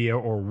the idea,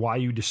 or why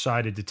you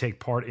decided to take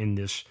part in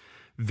this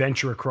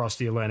venture across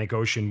the Atlantic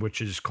Ocean,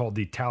 which is called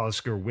the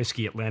Talisker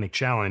Whiskey Atlantic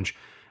Challenge.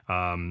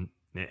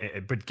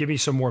 But give me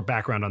some more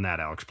background on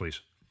that, Alex,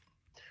 please.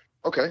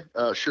 Okay,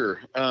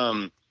 sure.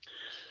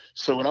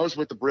 So when I was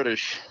with the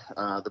British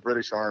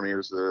Army, it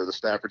was the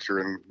Staffordshire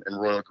and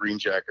Royal Green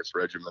Jackets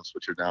regiments,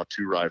 which are now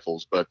 2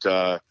 rifles. But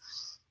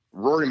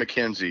Rory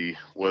McKenzie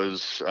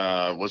was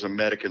a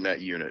medic in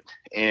that unit,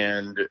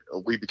 and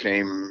we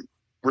became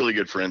really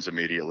good friends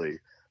immediately.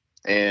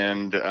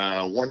 And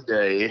one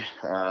day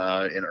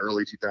in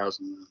early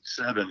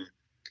 2007,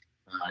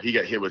 he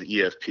got hit with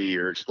EFP,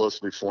 or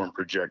explosively formed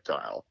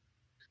projectile.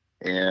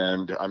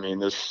 And I mean,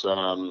 those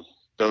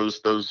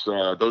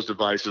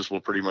devices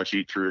will pretty much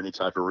eat through any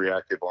type of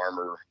reactive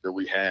armor that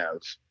we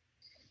have.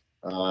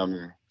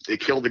 It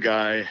killed the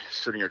guy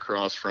sitting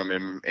across from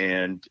him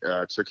and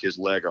took his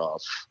leg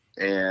off.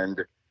 And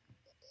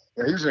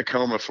he was in a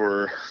coma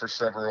for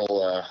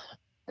several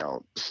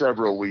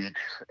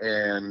weeks,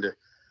 and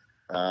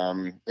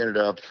ended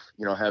up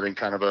having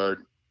kind of a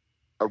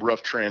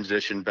rough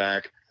transition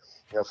back.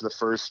 For the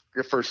first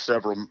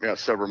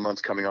several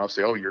months coming off,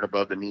 say, oh, you're an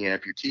above the knee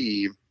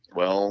amputee.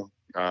 Well,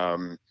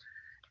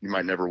 you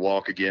might never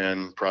walk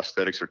again.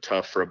 Prosthetics are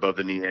tough for above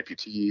the knee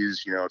amputees.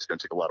 It's going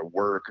to take a lot of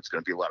work. It's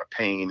going to be a lot of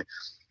pain.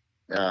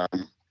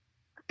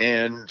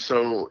 And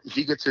so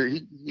he gets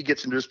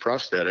into his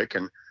prosthetic,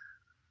 and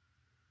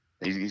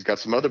he's got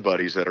some other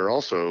buddies that are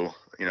also,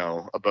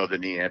 above the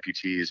knee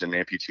amputees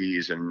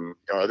and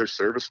other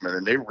servicemen.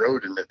 And they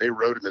rode in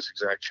this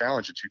exact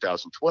challenge in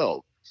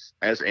 2012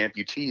 as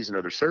amputees and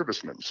other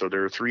servicemen. So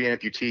there are 3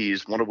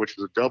 amputees, one of which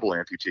was a double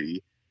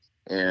amputee,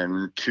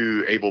 and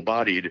 2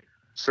 able-bodied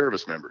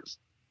service members.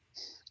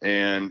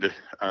 And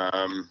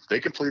they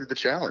completed the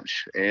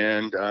challenge,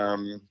 and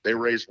they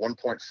raised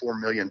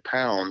 1.4 million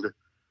pound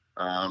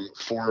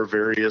for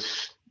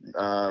various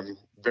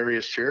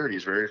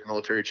charities, various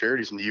military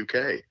charities in the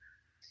UK.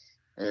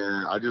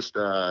 And I just,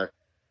 Rory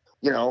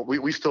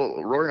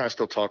and I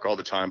still talk all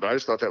the time, but I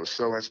just thought that was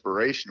so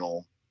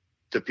inspirational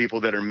to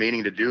people that are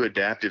meaning to do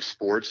adaptive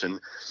sports, and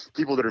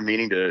people that are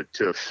meaning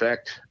to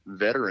affect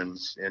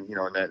veterans and,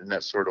 in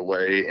that sort of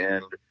way.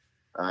 And,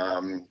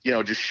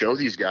 just show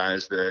these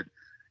guys that,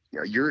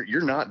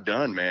 you're not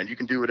done, man. You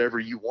can do whatever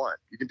you want.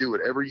 You can do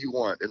whatever you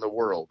want in the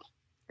world,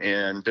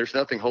 and there's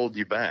nothing holding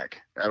you back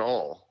at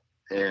all.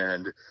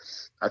 And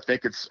I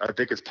think it's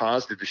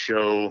positive to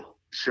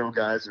show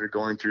guys that are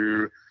going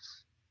through,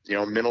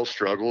 mental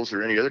struggles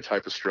or any other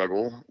type of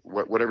struggle,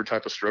 whatever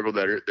type of struggle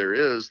that there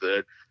is,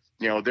 that,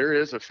 there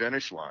is a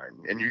finish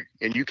line,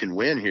 and you can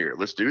win here.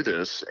 Let's do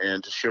this,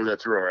 and to show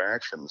that through our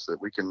actions,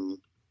 that we can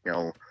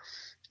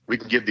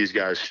give these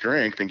guys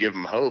strength and give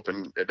them hope,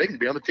 and they can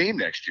be on the team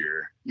next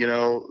year.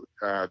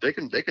 They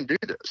can do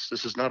this.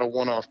 This is not a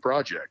one-off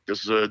project.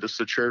 This is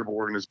a charitable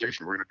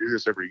organization. We're going to do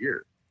this every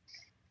year.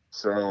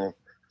 So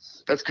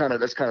that's kind of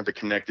the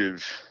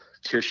connective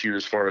tissue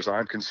as far as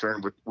I'm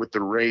concerned with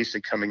the race,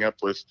 and coming up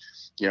with,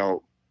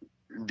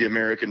 the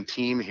American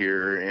team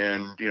here.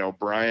 And,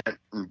 Bryant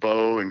and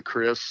Bo and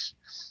Chris,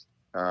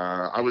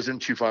 I was in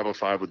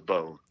 2505 with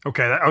Bo.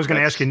 Okay. I was going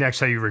to ask you next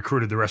how you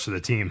recruited the rest of the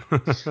team.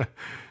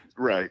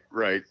 Right.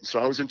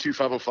 So I was in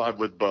 2505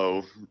 with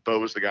Bo. Bo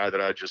was the guy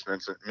that I just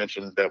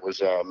mentioned that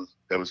was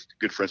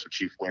good friends with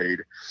Chief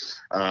Wade.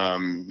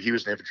 He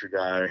was an infantry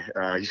guy.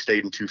 He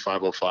stayed in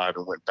 2505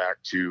 and went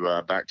back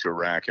to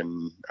Iraq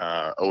in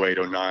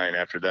 08-09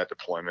 after that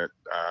deployment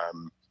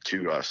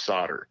to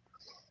Sadr,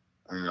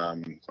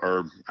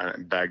 or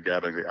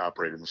Baghdad. They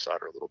operated in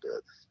Sadr a little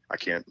bit. I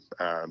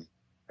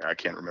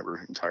can't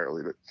remember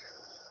entirely,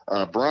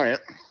 but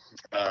Bryant,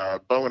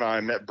 Bo and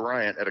I met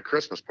Bryant at a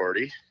Christmas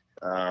party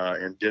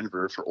in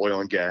Denver for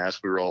oil and gas.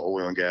 We were all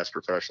oil and gas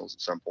professionals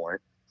at some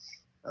point.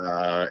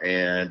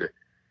 And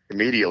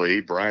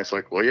immediately Bryant's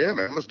like, well, yeah,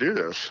 man, let's do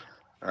this.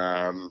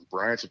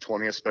 Bryant's a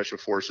 20th Special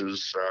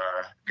Forces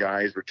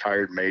guy. He's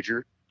retired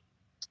major.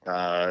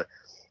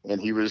 And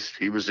he was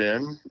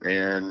in,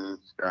 and,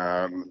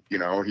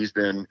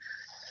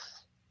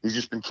 he's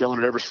just been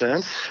killing it ever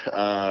since.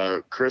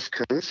 Chris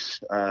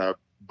Kuntz,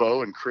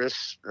 Bo and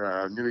Chris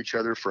knew each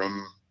other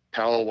from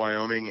Powell,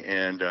 Wyoming,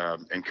 and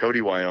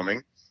Cody,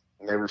 Wyoming.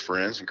 And they were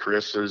friends. And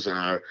Chris is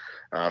a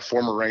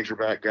former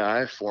Rangerback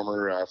guy,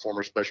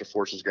 former Special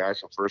Forces guy,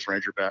 so 1st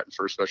Rangerback and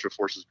 1st Special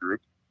Forces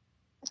group.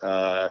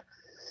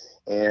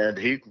 And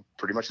he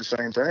pretty much the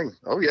same thing.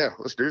 Oh yeah,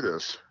 let's do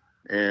this.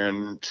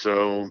 And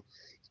so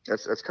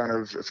that's kind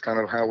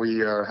of how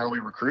we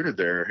recruited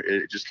there.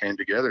 It just came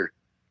together.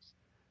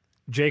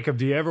 Jacob,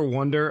 do you ever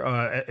wonder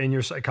in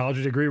your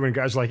psychology degree, when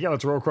guys are like, yeah,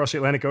 let's row across the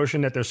Atlantic Ocean,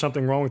 that there's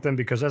something wrong with them?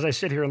 Because as I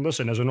sit here and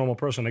listen as a normal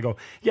person, I go,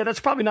 yeah, that's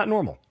probably not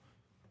normal.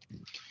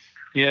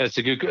 Yeah, it's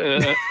a good,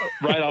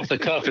 right off the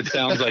cuff, it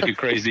sounds like a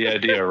crazy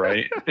idea,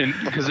 right? And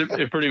because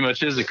it pretty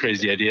much is a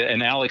crazy idea.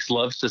 And Alex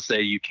loves to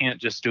say you can't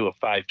just do a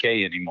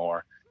 5K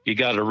anymore. You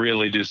got to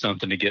really do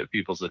something to get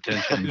people's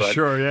attention. But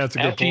sure, yeah, it's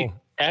a good pull.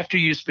 After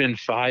you spend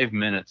 5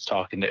 minutes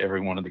talking to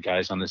every one of the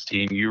guys on this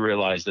team, you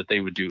realize that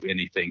they would do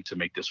anything to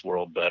make this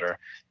world better.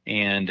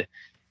 And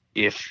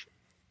if,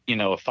 a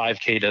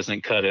 5K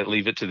doesn't cut it,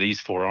 leave it to these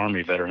 4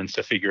 Army veterans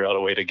to figure out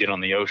a way to get on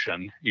the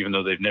ocean, even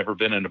though they've never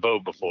been in a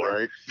boat before.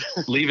 Right.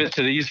 Leave it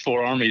to these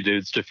 4 Army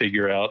dudes to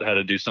figure out how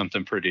to do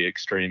something pretty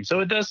extreme.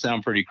 So it does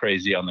sound pretty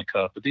crazy on the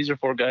cuff, but these are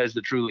 4 guys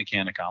that truly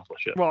can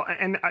accomplish it. Well,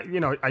 and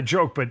I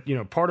joke, but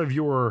part of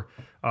your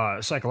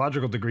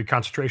psychological degree,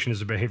 concentration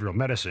is in behavioral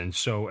medicine.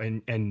 So,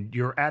 and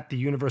you're at the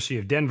University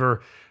of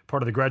Denver,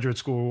 part of the Graduate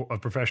School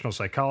of Professional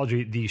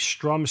Psychology, the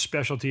Strum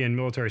Specialty in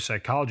Military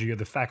Psychology. You're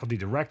the faculty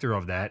director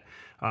of that.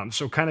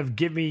 So kind of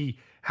give me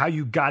how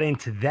you got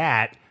into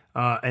that,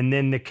 and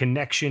then the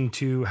connection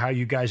to how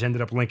you guys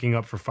ended up linking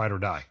up for Fight or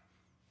Die.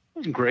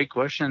 Great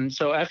question.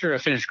 So after I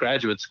finished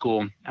graduate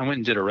school, I went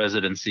and did a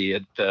residency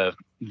at the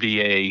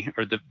VA,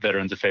 or the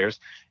Veterans Affairs,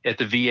 at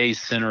the VA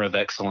Center of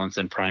Excellence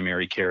in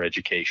Primary Care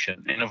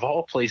Education. And of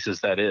all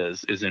places that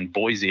is in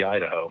Boise,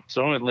 Idaho.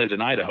 So I lived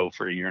in Idaho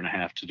for a year and a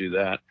half to do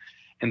that.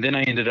 And then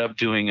I ended up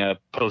doing a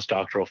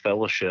postdoctoral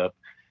fellowship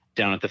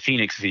down at the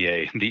Phoenix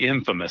VA, the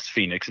infamous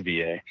Phoenix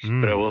VA.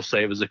 But I will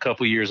say it was a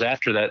couple years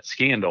after that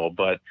scandal,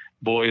 but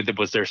boy,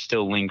 was there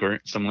still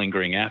some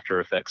lingering after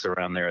effects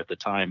around there at the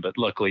time. But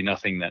luckily,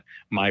 nothing that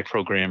my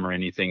program or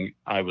anything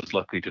I was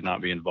lucky to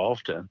not be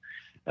involved in.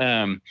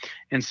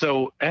 And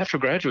so after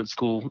graduate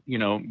school,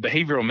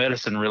 behavioral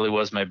medicine really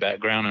was my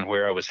background and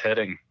where I was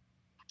heading.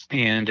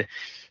 And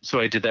so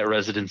I did that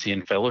residency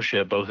and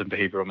fellowship, both in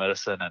behavioral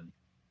medicine, and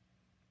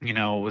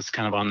was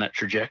kind of on that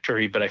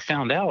trajectory. But I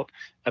found out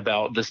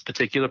about this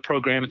particular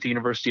program at the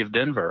University of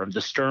Denver.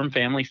 The Sturm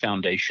Family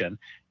Foundation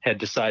had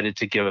decided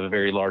to give a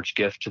very large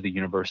gift to the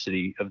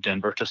University of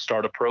Denver to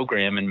start a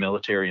program in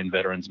military and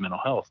veterans mental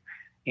health.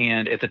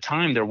 And at the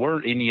time, there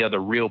weren't any other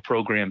real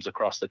programs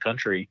across the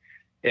country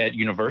at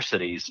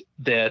universities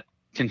that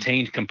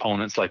contained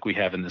components like we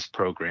have in this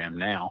program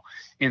now.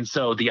 And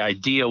so the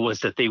idea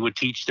was that they would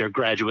teach their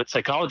graduate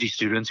psychology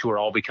students, who are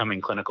all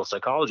becoming clinical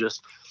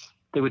psychologists,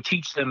 they would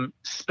teach them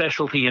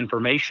specialty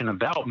information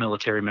about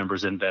military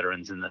members and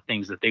veterans and the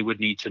things that they would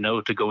need to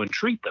know to go and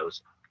treat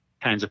those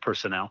kinds of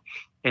personnel.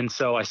 And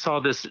so I saw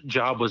this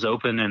job was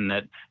open, and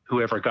that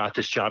whoever got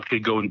this job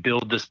could go and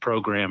build this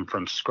program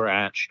from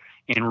scratch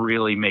and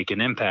really make an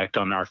impact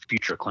on our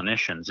future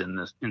clinicians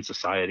in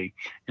society.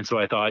 And so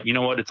I thought,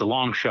 it's a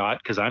long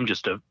shot, because I'm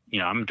just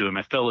I'm doing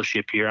my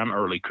fellowship here. I'm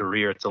early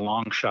career. It's a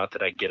long shot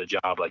that I get a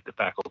job like the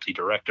faculty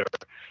director.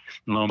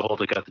 And lo and behold,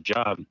 I got the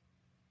job.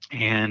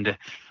 And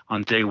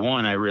on day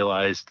one, I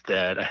realized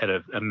that I had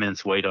an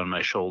immense weight on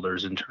my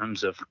shoulders in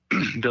terms of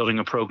building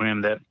a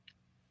program that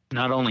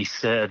not only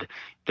said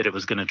that it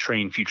was going to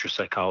train future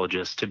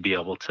psychologists to be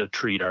able to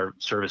treat our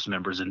service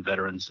members and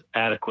veterans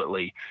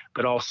adequately,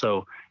 but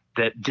also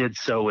that did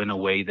so in a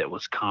way that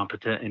was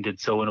competent and did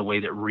so in a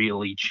way that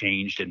really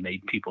changed and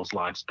made people's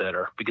lives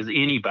better. Because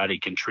anybody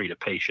can treat a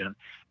patient,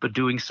 but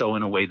doing so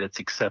in a way that's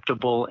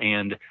acceptable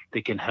and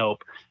that can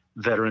help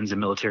veterans and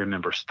military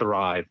members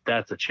thrive,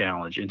 that's a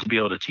challenge. And to be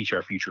able to teach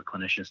our future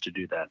clinicians to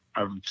do that,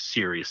 a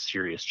serious,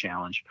 serious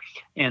challenge.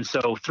 And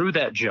so through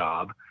that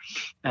job,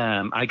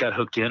 I got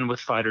hooked in with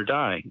Fight or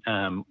Die.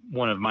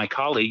 One of my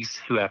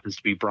colleagues, who happens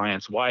to be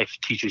Bryant's wife,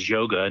 teaches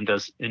yoga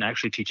and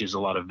actually teaches a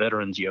lot of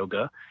veterans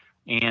yoga.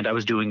 And I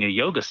was doing a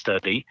yoga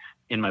study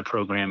in my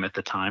program at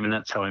the time, and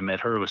that's how I met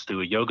her, was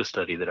through a yoga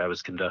study that I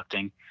was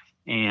conducting.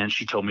 And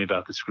she told me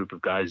about this group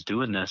of guys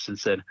doing this and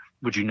said,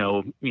 would you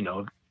know,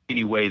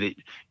 any way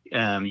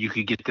that you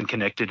could get them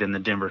connected in the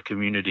Denver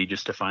community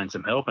just to find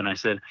some help? And I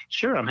said,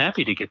 sure, I'm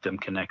happy to get them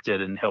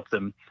connected and help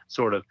them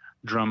sort of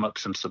drum up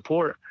some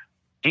support.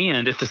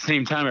 And at the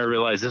same time, I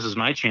realized this is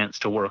my chance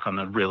to work on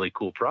a really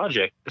cool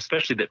project,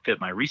 especially that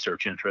fit my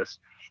research interests.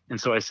 And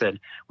so I said,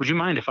 would you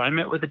mind if I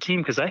met with the team?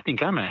 Because I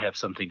think I might have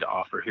something to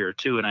offer here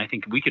too. And I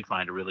think we could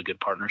find a really good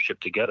partnership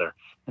together.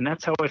 And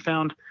that's how I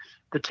found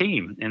the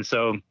team. And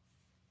so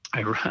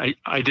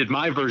I did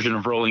my version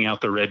of rolling out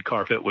the red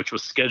carpet, which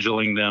was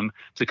scheduling them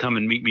to come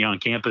and meet me on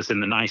campus in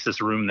the nicest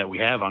room that we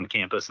have on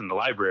campus in the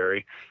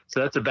library.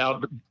 So that's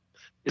about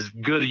as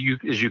good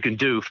as you can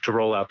do to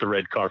roll out the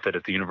red carpet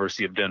at the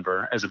University of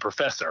Denver as a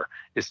professor,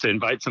 is to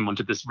invite someone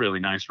to this really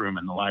nice room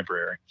in the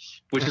library,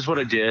 which is what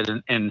I did.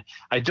 And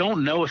I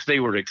don't know if they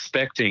were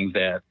expecting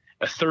that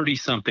a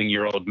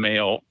 30-something-year-old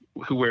male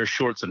who wears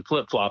shorts and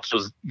flip-flops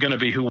was going to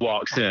be who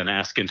walks in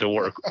asking to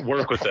work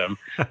with them.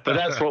 But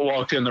that's what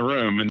walked in the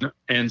room.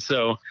 And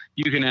so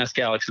you can ask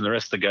Alex and the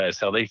rest of the guys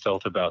how they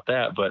felt about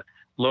that. But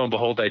lo and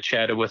behold, I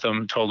chatted with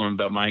them, told them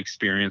about my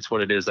experience,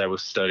 what it is I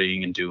was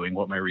studying and doing,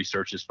 what my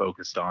research is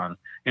focused on,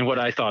 and what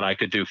I thought I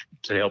could do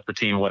to help the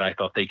team, what I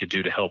thought they could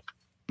do to help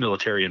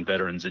military and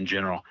veterans in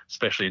general,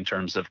 especially in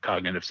terms of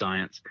cognitive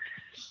science.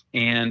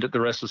 And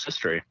the rest was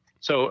history.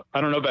 So I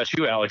don't know about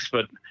you, Alex,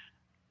 but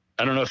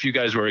I don't know if you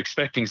guys were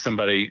expecting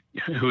somebody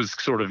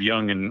who's sort of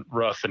young and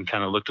rough and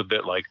kind of looked a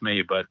bit like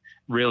me, but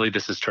really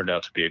this has turned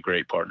out to be a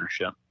great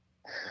partnership.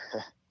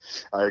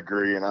 I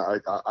agree, and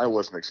I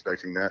wasn't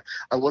expecting that.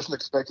 I wasn't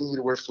expecting you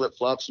to wear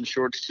flip-flops and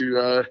shorts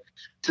to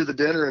the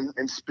dinner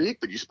and speak,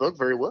 but you spoke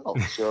very well.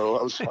 So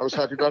I was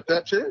happy about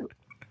that too.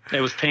 It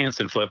was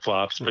pants and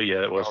flip-flops, but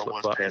yeah, it was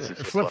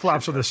flip-flops.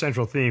 Flip-flops are the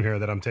central theme here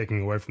that I'm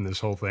taking away from this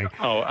whole thing.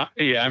 Oh,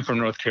 yeah, I'm from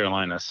North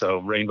Carolina, so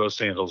rainbow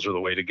sandals are the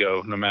way to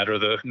go, no matter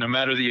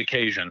the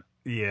occasion.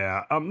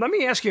 Yeah. Let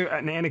me ask you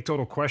an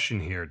anecdotal question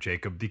here,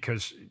 Jacob,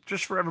 because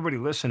just for everybody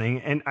listening,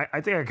 and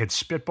I think I could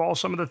spitball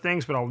some of the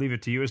things, but I'll leave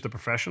it to you as the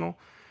professional.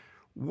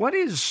 What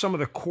is some of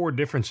the core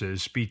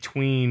differences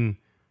between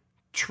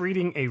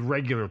treating a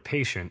regular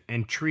patient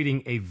and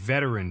treating a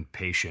veteran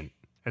patient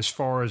as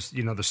far as,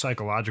 the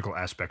psychological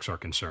aspects are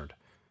concerned?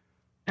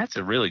 That's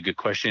a really good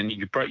question.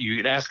 You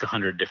could ask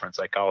 100 different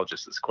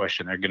psychologists this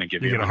question. They're going to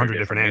give you 100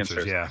 different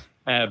answers. Yeah,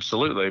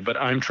 absolutely. But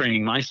I'm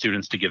training my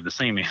students to give the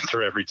same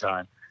answer every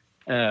time,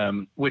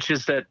 which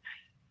is that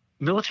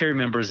military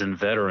members and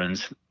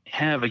veterans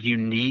have a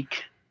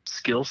unique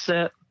skill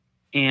set.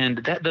 And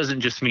that doesn't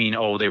just mean,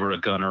 oh, they were a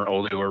gunner,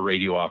 oh, they were a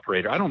radio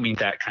operator. I don't mean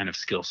that kind of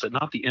skill set,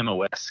 not the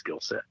MOS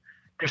skill set.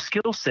 Their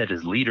skill set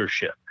is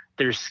leadership.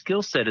 Their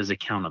skill set is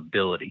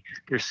accountability.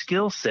 Their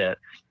skill set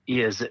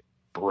is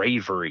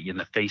bravery in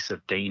the face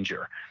of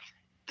danger.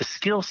 The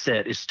skill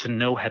set is to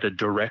know how to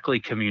directly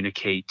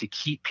communicate, to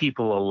keep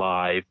people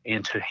alive,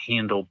 and to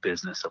handle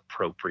business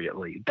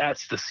appropriately.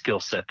 That's the skill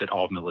set that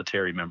all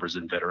military members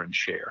and veterans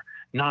share,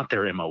 not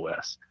their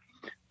MOS.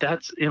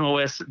 That's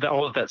MOS,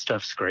 all of that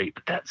stuff's great,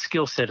 but that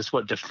skill set is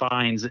what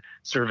defines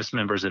service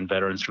members and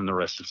veterans from the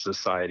rest of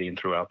society and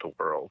throughout the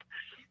world.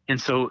 And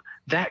so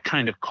that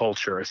kind of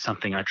culture is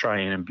something I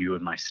try and imbue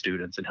in my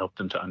students and help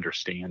them to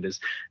understand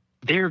is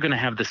they're going to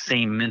have the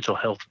same mental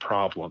health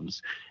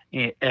problems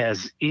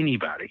as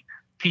anybody.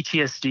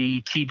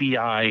 PTSD,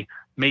 TBI,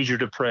 major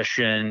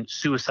depression,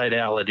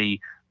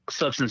 suicidality,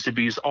 substance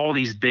abuse, all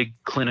these big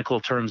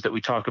clinical terms that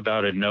we talk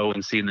about and know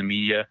and see in the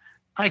media.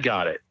 I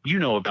got it. You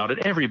know about it.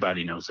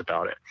 Everybody knows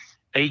about it.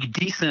 A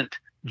decent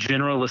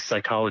generalist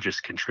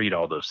psychologist can treat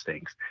all those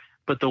things.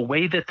 But the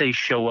way that they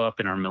show up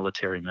in our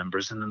military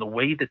members and then the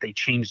way that they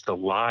change the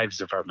lives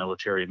of our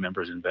military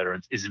members and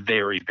veterans is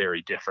very,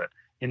 very different.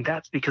 And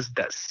that's because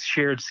that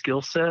shared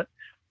skill set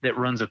that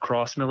runs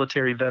across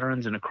military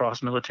veterans and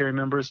across military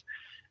members,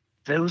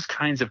 those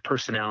kinds of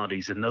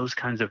personalities and those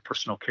kinds of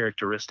personal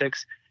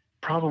characteristics,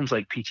 problems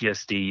like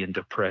PTSD and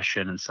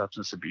depression and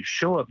substance abuse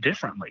show up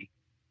differently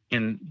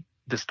in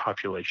this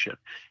population.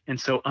 And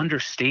so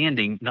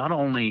understanding not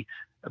only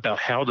about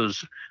how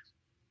those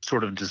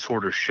sort of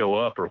disorders show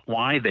up or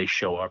why they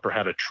show up or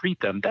how to treat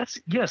them, that's,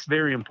 yes,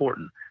 very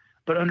important.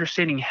 But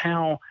understanding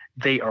how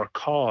they are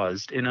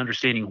caused and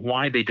understanding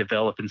why they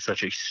develop in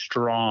such a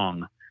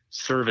strong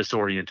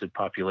service-oriented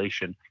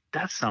population,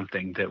 that's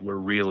something that we're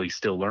really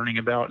still learning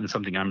about, and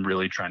something I'm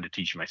really trying to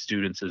teach my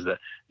students is that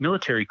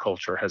military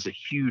culture has a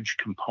huge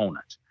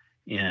component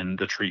in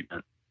the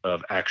treatment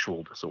of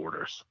actual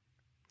disorders.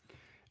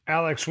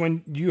 Alex,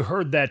 when you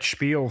heard that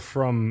spiel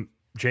from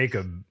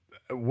Jacob,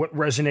 what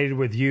resonated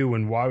with you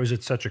and why was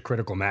it such a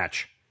critical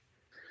match?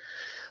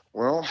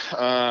 Well,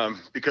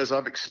 because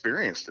I've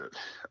experienced it.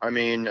 I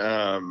mean,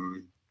 I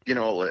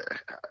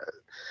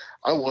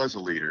was a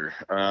leader,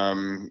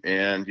 and,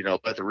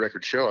 let the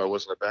record show I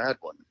wasn't a bad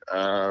one.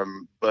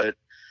 But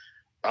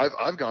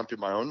I've gone through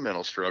my own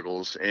mental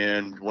struggles.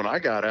 And when I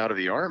got out of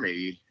the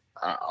Army,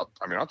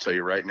 I'll tell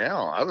you right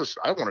now, I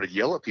wanted to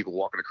yell at people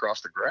walking across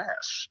the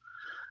grass.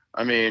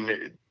 I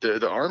mean,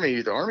 the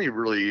Army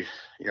really,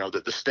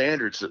 the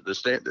standards,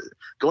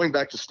 going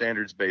back to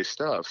standards-based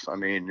stuff. I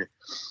mean,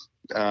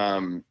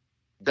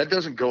 that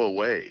doesn't go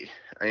away.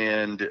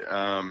 And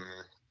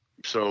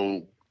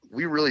so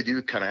we really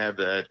do kind of have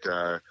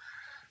that,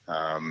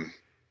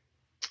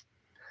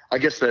 I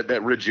guess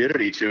that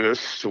rigidity to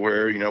us, to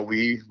where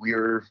we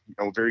are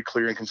very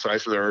clear and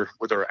concise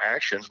with our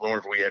actions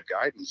whenever we have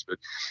guidance. But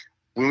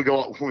when we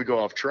go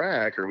off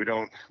track, or we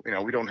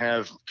don't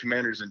have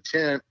commander's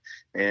intent,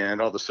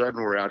 and all of a sudden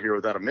we're out here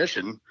without a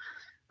mission,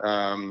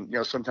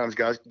 sometimes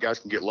guys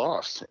can get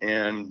lost.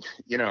 And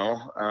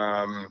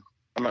I'm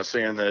not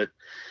saying that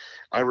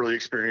I really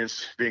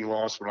experienced being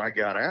lost when I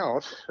got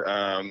out.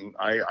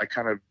 I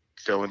kind of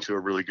fell into a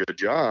really good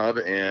job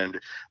and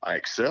I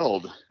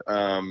excelled.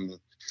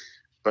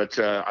 But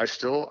I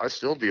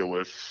still deal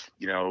with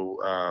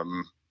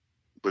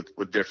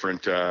with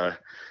different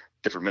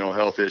mental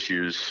health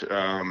issues,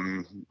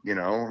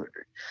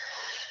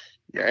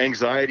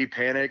 anxiety,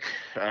 panic,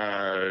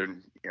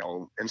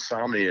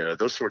 insomnia,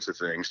 those sorts of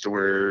things, to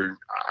where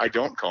I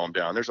don't calm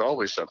down. There's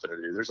always something to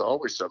do. There's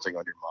always something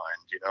on your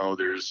mind.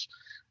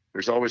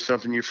 There's always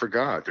something you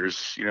forgot.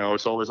 There's,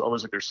 it's always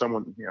like there's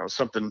someone,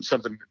 something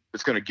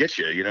that's going to get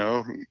you,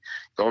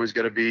 It's always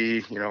got to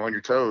be, on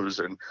your toes.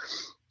 And,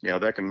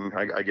 that can,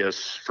 I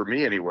guess for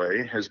me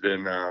anyway, has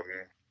been kind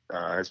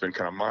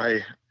of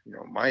my,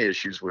 my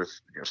issues with,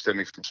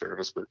 stemming from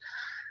service. But,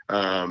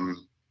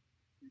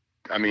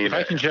 if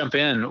I can jump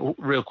in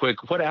real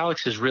quick, what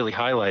Alex is really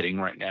highlighting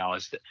right now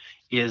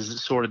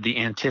is sort of the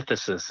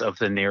antithesis of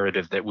the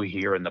narrative that we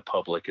hear in the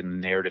public and the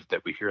narrative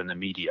that we hear in the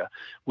media,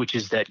 which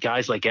is that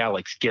guys like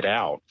Alex get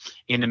out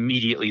and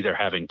immediately they're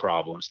having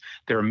problems.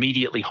 They're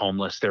immediately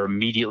homeless. They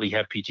immediately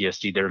have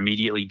PTSD. They're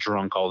immediately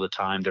drunk all the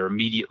time. They're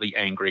immediately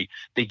angry.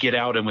 They get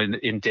out and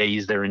in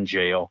days they're in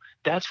jail.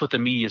 That's what the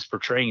media is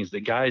portraying, is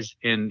that guys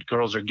and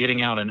girls are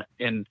getting out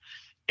and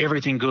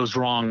everything goes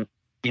wrong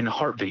in a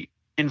heartbeat.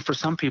 And for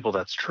some people,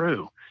 that's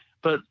true.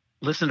 But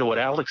listen to what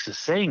Alex is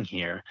saying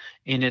here.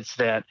 And it's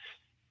that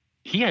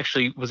he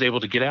actually was able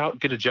to get out,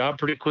 get a job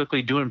pretty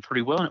quickly, doing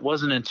pretty well. And it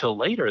wasn't until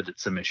later that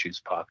some issues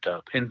popped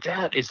up. And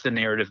that is the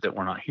narrative that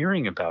we're not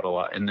hearing about a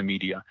lot in the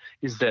media,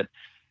 is that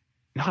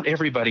not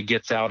everybody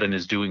gets out and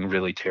is doing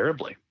really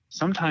terribly.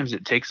 Sometimes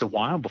it takes a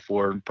while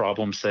before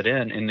problems set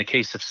in. In the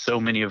case of so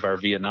many of our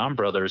Vietnam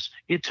brothers,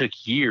 it took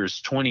years,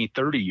 20,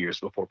 30 years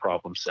before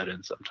problems set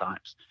in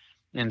sometimes.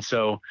 And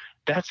so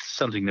that's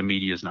something the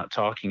media is not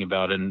talking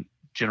about, and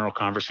general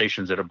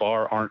conversations at a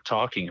bar aren't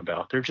talking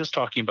about. They're just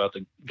talking about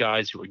the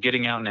guys who are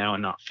getting out now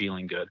and not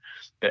feeling good.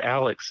 But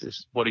Alex,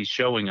 is what he's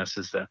showing us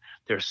is that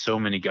there's so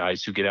many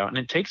guys who get out, and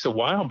it takes a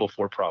while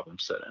before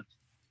problems set in.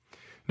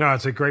 No,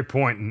 it's a great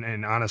point.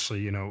 And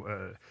honestly,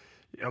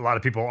 a lot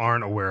of people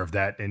aren't aware of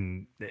that.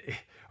 And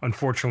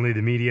unfortunately,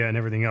 the media and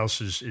everything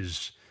else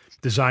is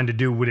designed to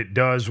do what it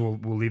does. We'll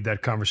leave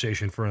that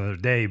conversation for another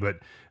day. But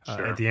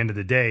Sure. At the end of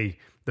the day,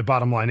 the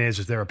bottom line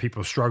is there are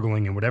people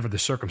struggling, and whatever the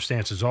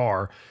circumstances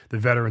are, the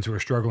veterans who are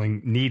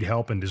struggling need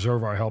help and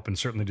deserve our help, and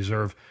certainly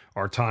deserve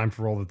our time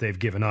for all that they've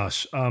given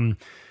us.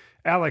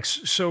 Alex,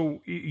 so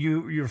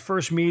your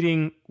first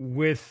meeting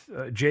with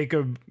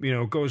Jacob,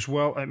 goes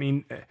well. I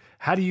mean,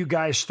 how do you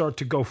guys start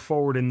to go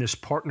forward in this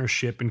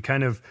partnership, and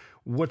kind of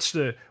what's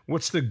the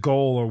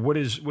goal, or what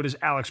is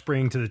Alex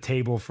bringing to the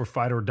table for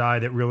Fight or Die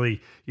that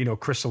really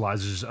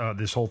crystallizes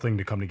this whole thing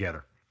to come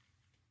together?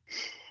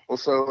 Well,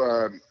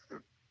 so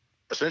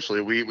essentially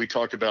we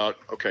talked about,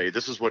 okay,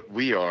 this is what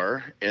we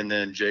are, and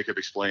then Jacob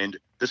explained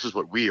this is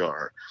what we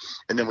are,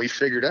 and then we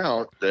figured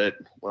out that,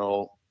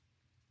 well,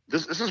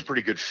 this is a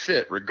pretty good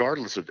fit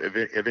regardless of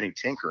any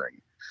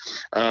tinkering,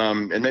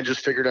 and then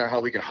just figured out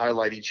how we can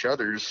highlight each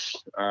other's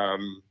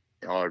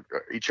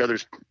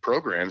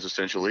programs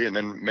essentially, and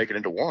then make it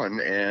into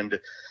one. And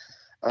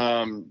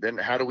then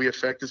how do we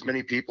affect as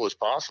many people as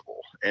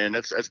possible? And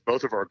that's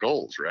both of our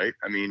goals, right?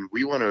 I mean,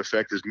 we want to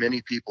affect as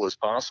many people as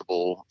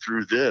possible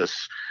through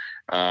this,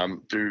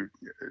 through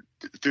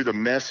the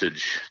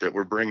message that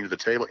we're bringing to the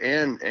table,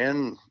 and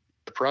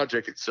the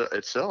project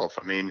itself.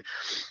 I mean,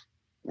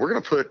 we're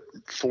going to put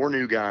 4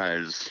 new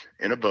guys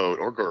in a boat,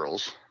 or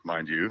girls,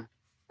 mind you,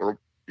 or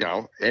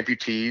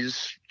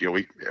amputees.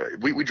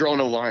 We draw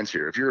no lines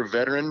here. If you're a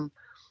veteran,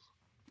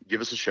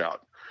 give us a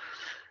shout.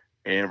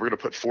 And we're going to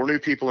put 4 new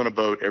people in a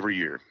boat every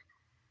year,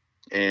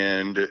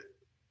 and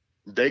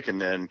they can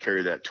then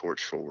carry that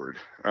torch forward.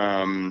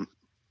 In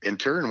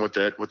turn, what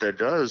that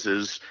does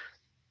is,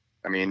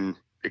 I mean,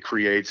 it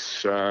creates.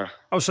 So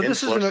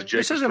this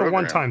isn't a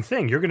one-time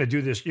thing. You're going to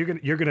do this. You're going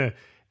to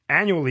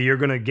annually. You're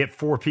going to get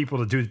 4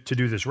 people to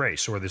do this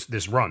race, or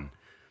this run.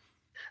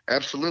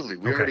 Absolutely,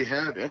 we already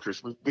have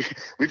interest.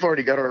 We've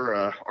already got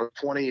our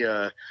 20.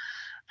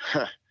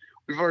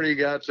 We've already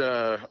got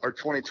our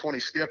 2020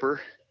 skipper.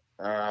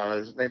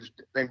 His name's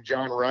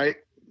John Wright.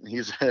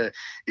 He's a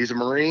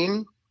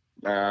Marine,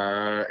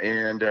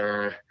 and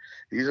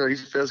he's a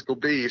physical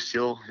beast.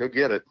 He'll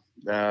get it.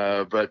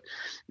 But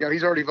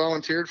he's already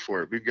volunteered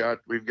for it.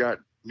 We've got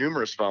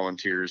numerous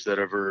volunteers that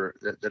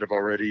have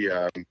already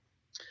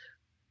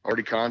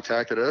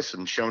contacted us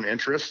and shown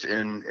interest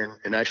in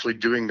actually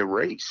doing the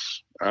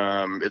race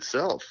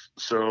itself.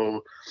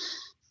 So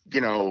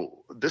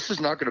this is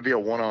not going to be a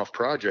one-off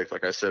project,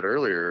 like I said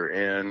earlier,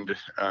 and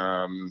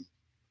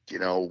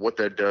what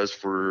that does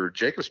for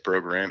Jacob's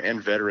program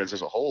and veterans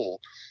as a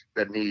whole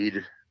that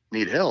need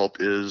help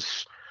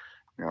is,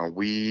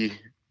 we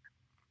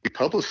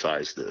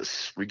publicize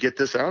this. We get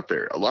this out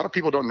there. A lot of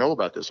people don't know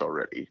about this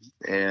already,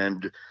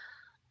 and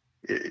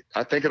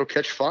I think it'll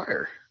catch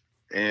fire.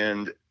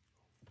 And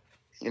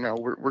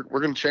we're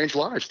going to change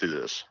lives through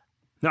this.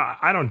 No,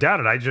 I don't doubt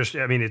it.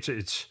 I mean, it's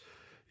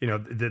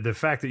the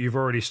fact that you've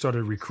already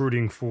started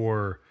recruiting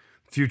for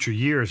future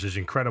years is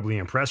incredibly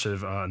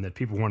impressive, and that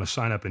people want to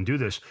sign up and do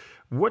this.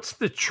 What's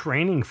the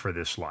training for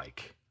this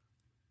like?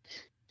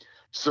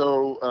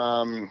 So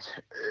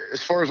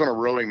as far as on a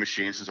rowing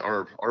machine, since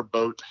our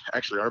boat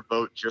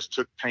just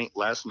took paint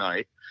last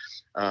night,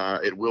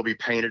 it will be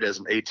painted as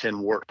an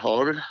A10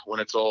 Warthog when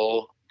it's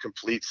all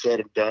complete, said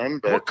and done.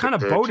 But what kind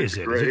of boat is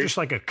it? Is it just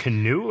like a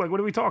canoe? Like, what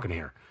are we talking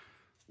here?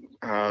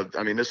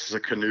 I mean, this is a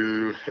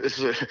canoe. This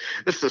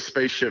is a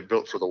spaceship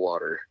built for the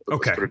water.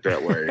 Let's put it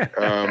that way.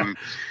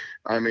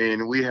 I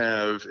mean,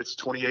 it's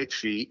 28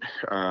 feet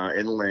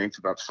in length,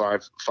 about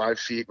 5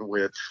 feet in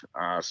width,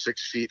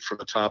 6 feet from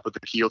the top of the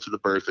keel to the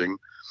berthing.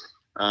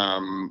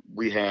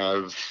 We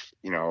have,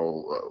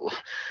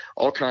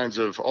 all kinds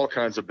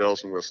of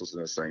bells and whistles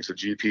in this thing. So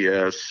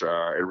GPS,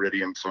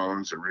 Iridium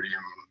phones,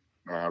 Iridium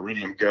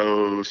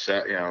Go,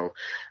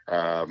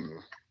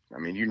 I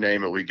mean, you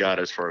name it, we got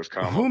as far as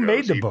combo. Who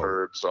made the boat?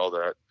 Birds, all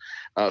that.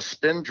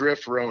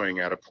 Spindrift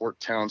Rowing out of Port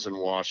Townsend,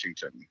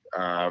 Washington,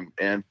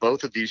 and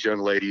both of these young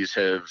ladies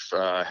have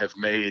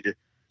made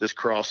this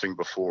crossing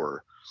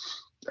before,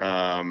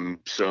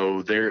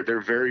 so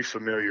they're very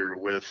familiar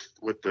with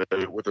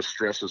the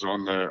stresses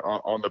on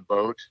the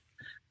boat,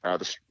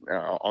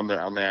 on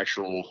the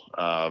actual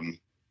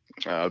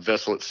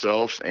vessel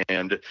itself,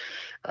 and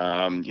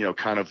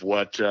kind of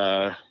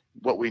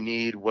what we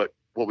need,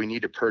 what we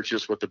need to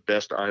purchase, what the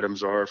best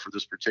items are for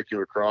this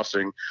particular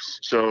crossing.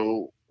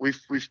 So we've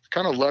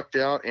kind of lucked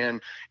out,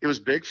 and it was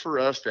big for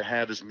us to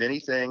have as many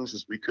things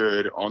as we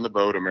could on the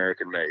boat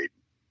American made.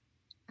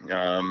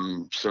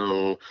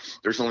 So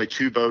there's only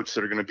 2 boats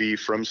that are going to be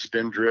from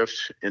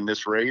Spindrift in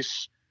this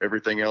race.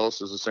 Everything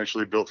else is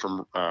essentially built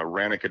from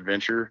Rannoch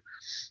Adventure.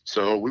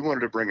 So we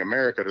wanted to bring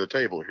America to the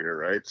table here,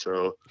 right?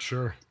 So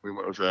sure, we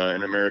went with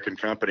an American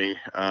company,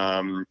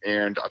 and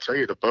I'll tell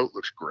you, the boat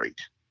looks great.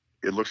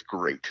 It looks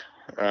great.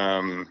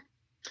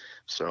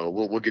 So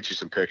we'll get you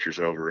some pictures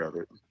over of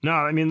it. No,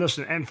 I mean,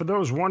 listen, and for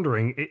those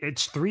wondering,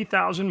 it's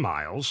 3,000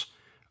 miles,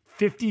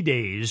 50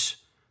 days,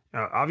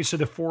 obviously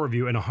the 4 of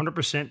you, and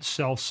 100%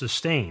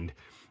 self-sustained.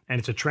 And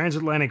it's a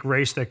transatlantic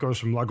race that goes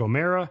from La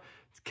Gomera,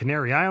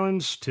 Canary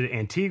Islands, to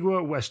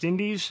Antigua, West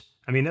Indies.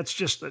 I mean,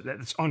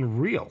 that's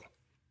unreal.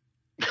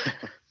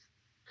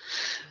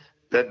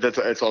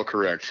 That's all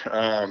correct.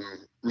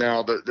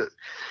 Now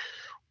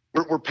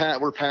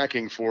we're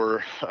packing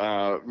for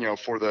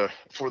for the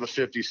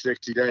 50,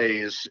 60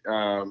 days.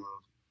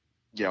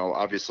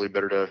 Obviously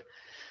better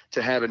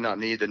to have and not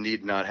need than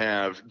need not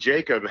have.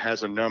 Jacob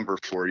has a number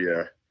for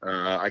you.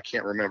 I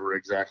can't remember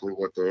exactly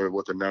what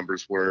the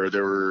numbers were.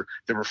 There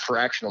were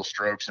fractional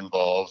strokes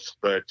involved,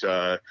 but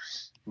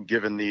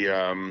given the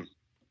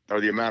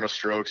amount of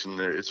strokes and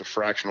it's a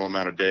fractional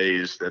amount of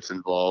days that's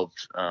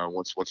involved.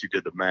 Once you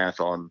did the math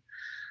on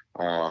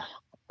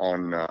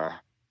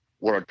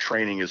what our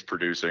training is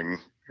producing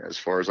as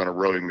far as on a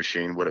rowing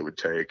machine, what it would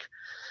take.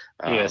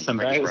 Some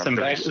back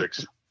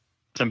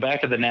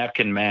of the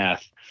napkin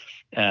math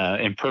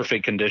in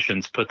perfect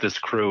conditions put this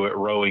crew at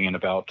rowing in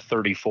about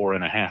 34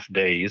 and a half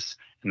days.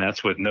 And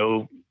that's with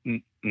no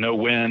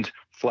wind,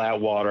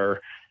 flat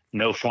water,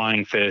 no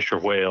flying fish or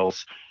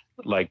whales,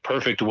 like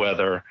perfect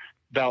weather,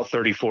 about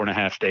 34 and a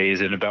half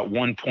days and about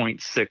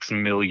 1.6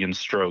 million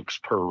strokes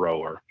per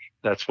rower.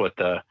 That's what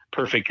the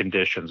perfect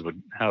conditions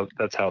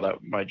that's how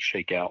that might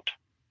shake out.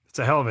 It's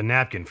a hell of a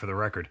napkin, for the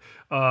record.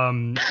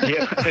 Yeah,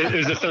 it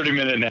was a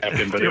 30-minute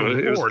napkin, but it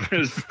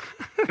was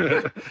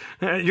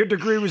Your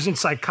degree was in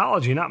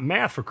psychology, not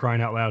math, for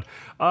crying out loud.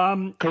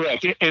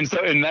 Correct. And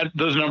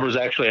those numbers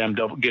actually I'm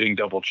getting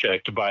double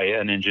checked by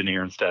an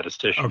engineer and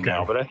statistician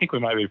now, but I think we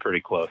might be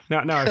pretty close.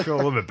 Now I feel a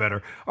little bit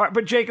better. All right,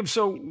 but Jacob,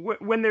 so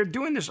when they're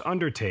doing this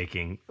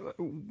undertaking,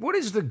 what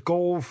is the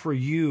goal for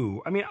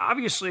you? I mean,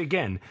 obviously,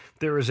 again,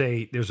 there's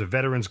a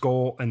veteran's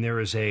goal, and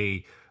there is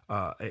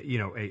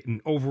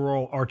an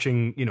overall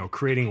arching,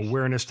 creating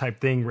awareness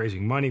type thing,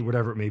 raising money,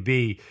 whatever it may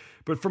be.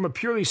 But from a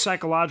purely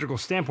psychological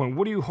standpoint,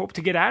 what do you hope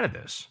to get out of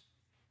this?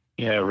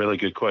 Yeah, really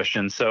good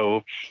question.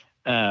 So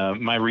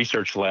my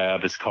research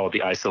lab is called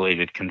the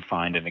Isolated,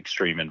 Confined, and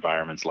Extreme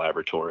Environments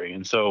Laboratory.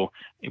 And so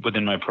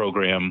within my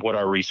program, what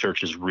our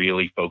research is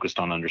really focused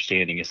on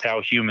understanding is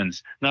how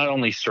humans not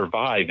only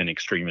survive in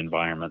extreme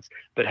environments,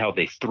 but how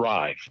they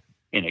thrive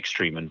in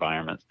extreme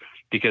environments.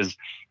 Because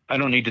I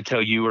don't need to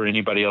tell you or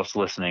anybody else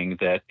listening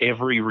that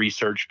every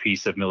research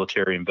piece of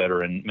military and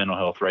veteran mental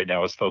health right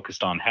now is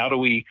focused on how do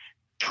we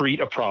treat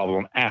a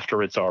problem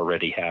after it's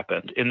already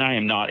happened. And I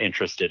am not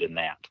interested in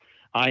that.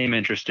 I am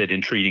interested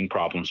in treating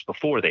problems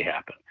before they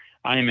happen.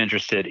 I am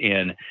interested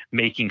in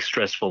making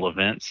stressful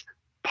events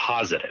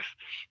positive.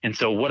 And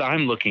so what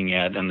I'm looking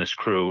at in this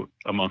crew,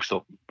 amongst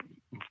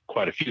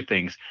quite a few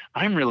things,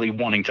 I'm really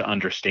wanting to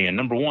understand,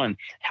 number one,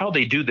 how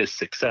they do this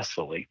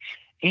successfully.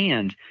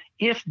 And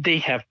if they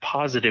have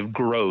positive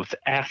growth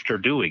after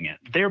doing it,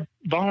 they're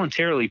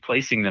voluntarily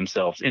placing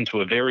themselves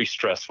into a very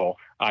stressful,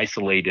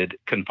 isolated,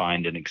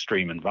 confined, and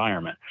extreme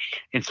environment.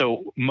 And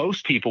so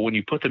most people, when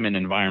you put them in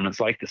environments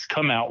like this,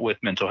 come out with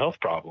mental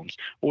health problems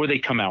or they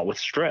come out with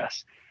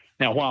stress.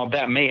 Now, while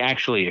that may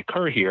actually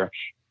occur here,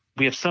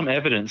 we have some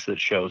evidence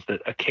that shows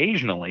that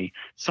occasionally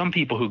some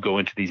people who go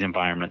into these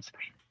environments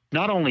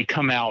not only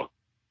come out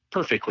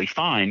perfectly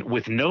fine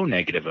with no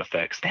negative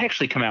effects, they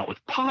actually come out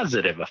with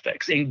positive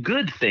effects and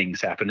good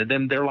things happen to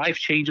them. Their life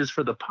changes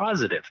for the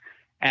positive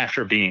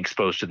after being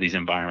exposed to these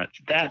environments.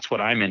 That's what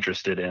I'm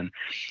interested in,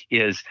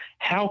 is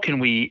how can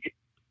we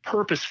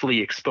purposefully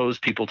expose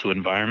people to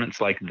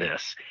environments like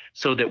this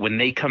so that when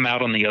they come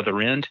out on the other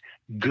end,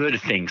 good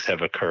things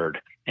have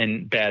occurred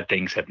and bad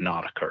things have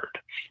not occurred.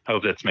 I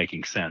hope that's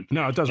making sense.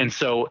 No, it doesn't. And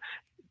so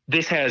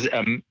this has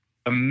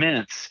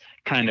immense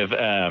kind of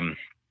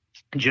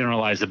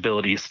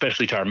generalizability,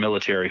 especially to our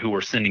military who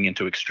are sending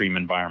into extreme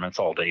environments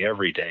all day,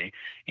 every day,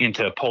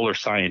 into polar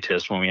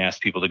scientists when we ask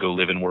people to go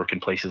live and work in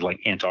places like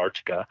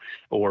Antarctica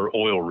or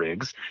oil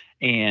rigs.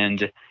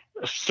 And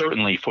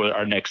certainly for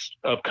our next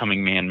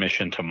upcoming manned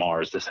mission to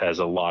Mars, this has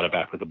a lot of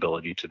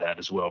applicability to that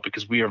as well,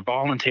 because we are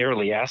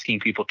voluntarily asking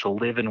people to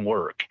live and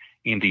work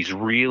in these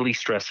really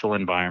stressful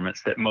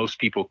environments that most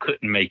people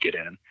couldn't make it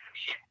in.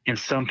 And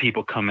some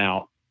people come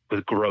out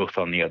with growth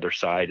on the other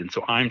side. And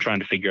so I'm trying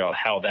to figure out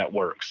how that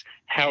works.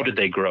 How did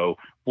they grow?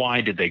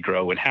 Why did they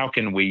grow? And how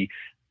can we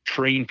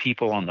train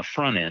people on the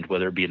front end,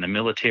 whether it be in the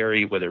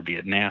military, whether it be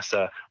at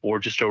NASA, or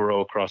just a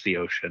row across the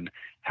ocean?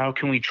 How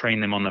can we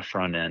train them on the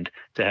front end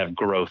to have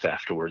growth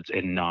afterwards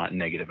and not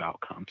negative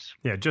outcomes?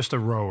 Yeah, just a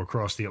row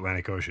across the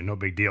Atlantic Ocean. No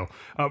big deal.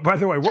 By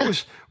the way,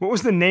 what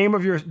was the name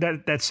of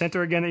that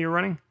center again that you're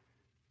running?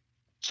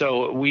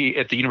 So we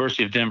at the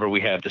University of Denver, we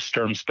have the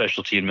STERM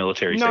specialty in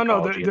military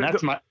psychology, and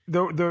that's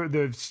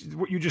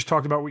what you just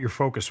talked about. What your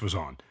focus was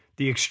on,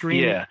 the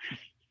extreme.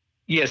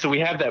 Yeah, so we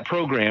have that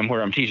program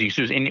where I'm teaching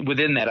students, and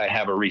within that I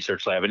have a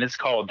research lab, and it's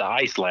called the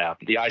ICE Lab,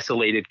 the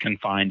Isolated,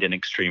 Confined, and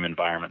Extreme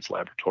Environments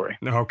Laboratory.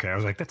 Okay, I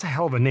was like, that's a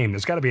hell of a name.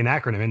 There's got to be an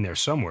acronym in there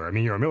somewhere. I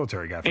mean, you're a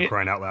military guy, for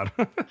crying out loud.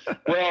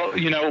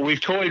 Well,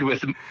 we've toyed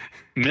with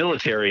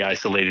military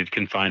isolated,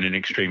 confined, and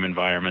extreme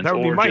environments, that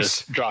would or be mice.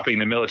 Just dropping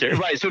the military.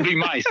 Right, so it would be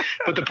mice.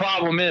 But the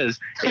problem is,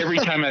 every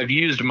time I've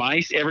used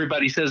mice,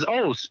 everybody says,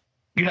 "Oh,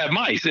 you have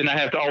mice," and I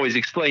have to always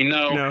explain,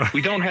 no,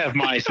 we don't have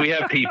mice, we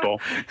have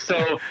people.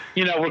 So,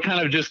 we're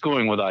kind of just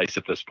going with ICE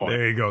at this point.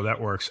 There you go, that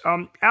works.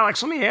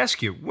 Alex, let me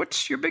ask you,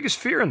 what's your biggest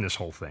fear in this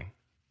whole thing?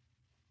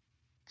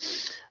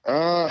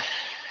 I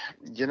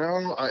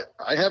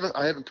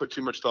haven't put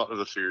too much thought into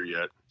the fear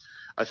yet.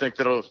 I think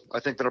that'll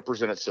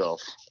present itself.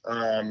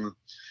 I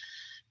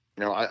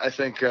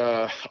think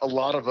a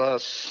lot of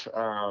us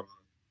have.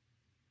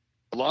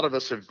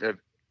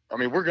 I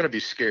mean, we're going to be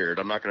scared.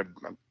 I'm not going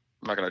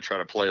to try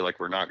to play like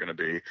we're not going to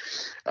be.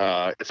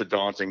 It's a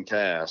daunting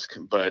task,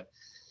 but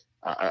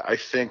I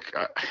think,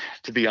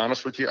 to be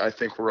honest with you, I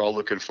think we're all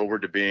looking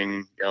forward to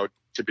being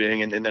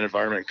in that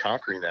environment and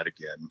conquering that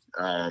again.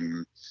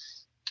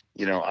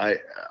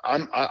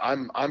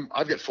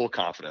 I've got full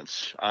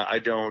confidence. I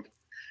don't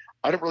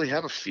really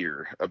have a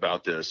fear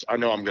about this. I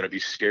know I'm going to be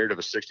scared of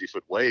a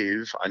 60-foot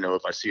wave. I know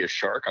if I see a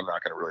shark, I'm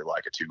not going to really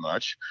like it too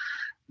much.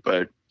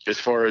 But as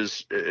far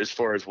as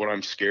what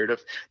I'm scared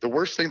of, the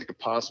worst thing that could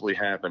possibly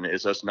happen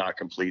is us not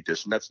complete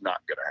this, and that's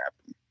not going to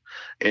happen.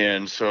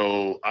 And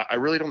so I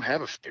really don't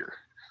have a fear.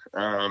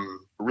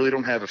 Really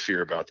don't have a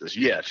fear about this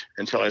yet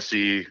until I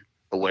see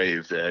a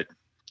wave that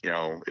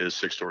is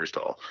 6 stories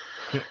tall.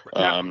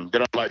 Then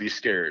I might be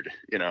scared,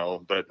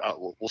 but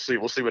we'll see.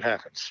 We'll see what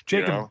happens.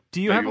 Jacob,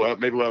 do you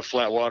maybe we'll have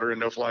flat water and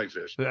no flying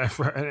fish,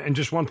 and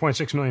just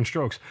 1.6 million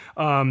strokes.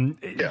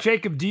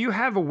 Jacob, do you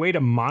have a way to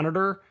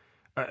monitor?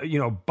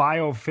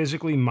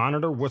 Biophysically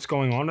monitor what's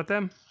going on with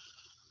them?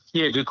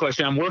 Yeah, good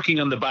question. I'm working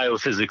on the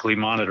biophysically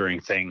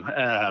monitoring thing.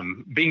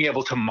 Being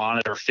able to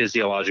monitor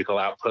physiological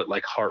output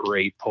like heart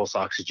rate, pulse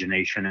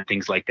oxygenation, and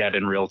things like that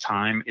in real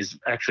time is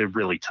actually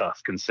really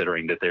tough,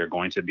 considering that they're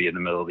going to be in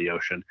the middle of the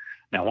ocean.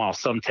 Now, while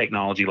some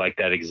technology like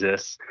that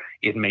exists,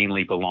 it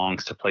mainly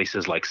belongs to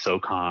places like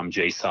SOCOM,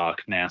 JSOC,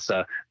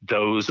 NASA.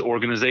 Those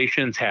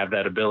organizations have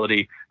that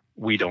ability.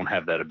 We don't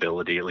have that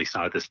ability, at least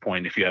not at this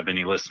point. If you have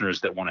any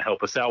listeners that want to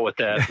help us out with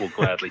that, we'll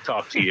gladly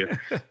talk to you.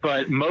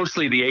 But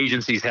mostly the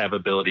agencies have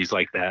abilities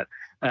like that.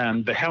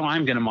 But how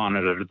I'm going to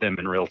monitor them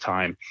in real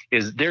time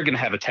is they're going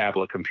to have a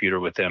tablet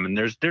computer with them, and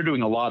they're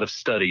doing a lot of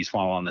studies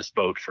while on this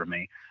boat for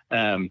me.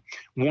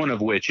 One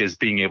of which is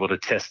being able to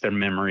test their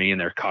memory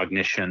and their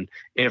cognition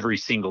every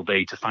single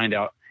day to find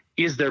out,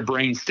 is their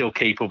brain still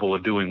capable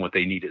of doing what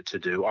they need it to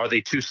do? Are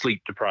they too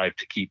sleep deprived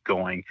to keep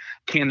going?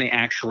 Can they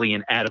actually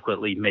and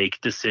adequately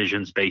make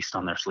decisions based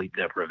on their sleep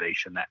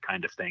deprivation, that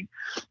kind of thing?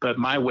 But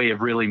my way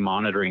of really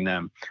monitoring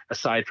them,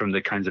 aside from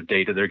the kinds of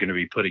data they're going to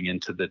be putting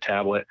into the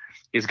tablet,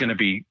 is going to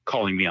be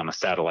calling me on a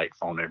satellite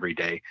phone every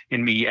day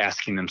and me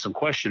asking them some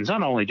questions,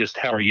 not only just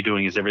how are you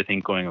doing? Is everything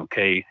going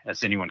okay?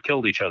 Has anyone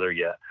killed each other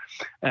yet?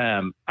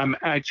 I'm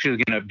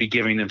actually going to be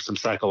giving them some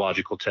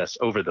psychological tests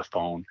over the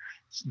phone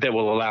that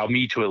will allow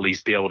me to at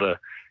least be able to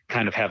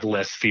kind of have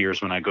less fears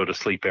when I go to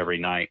sleep every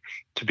night,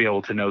 to be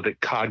able to know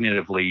that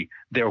cognitively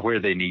they're where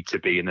they need to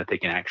be and that they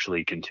can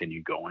actually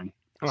continue going.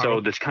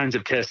 So the kinds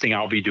of testing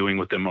I'll be doing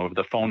with them over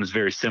the phone is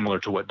very similar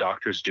to what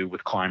doctors do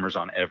with climbers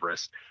on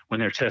Everest when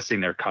they're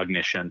testing their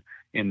cognition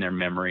in their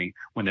memory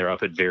when they're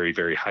up at very,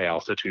 very high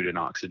altitude and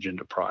oxygen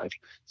deprived.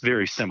 It's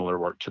very similar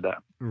work to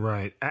that.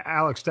 Right.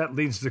 Alex, that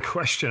leads to the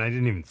question. I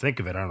didn't even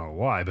think of it. I don't know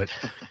why, but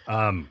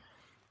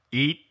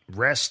eat,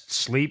 rest,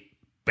 sleep,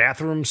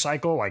 bathroom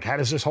cycle, like how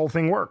does this whole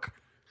thing work?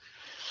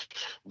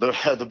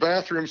 The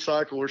bathroom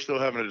cycle, we're still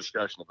having a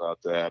discussion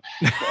about that.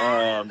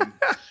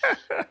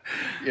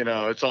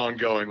 It's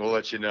ongoing. We'll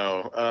let you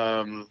know.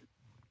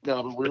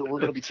 No, but we're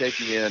going to be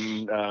taking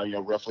in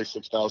roughly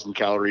 6,000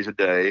 calories a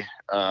day.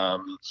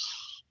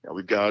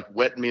 We've got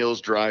wet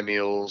meals, dry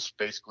meals,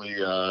 basically.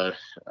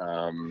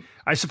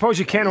 I suppose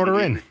you can't order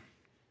in.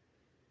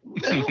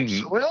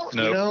 Well,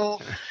 no.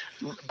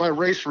 By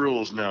race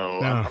rules,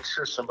 no. I'm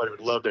sure somebody would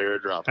love to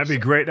airdrop. That'd be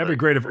great. That'd be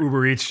great if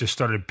Uber Eats just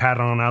started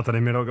paddling out to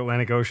the middle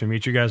Atlantic Ocean,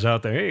 meet you guys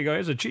out there. Hey, you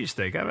guys, a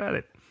cheesesteak. Have at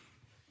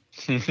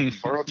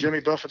it. Borrow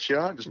Jimmy Buffett's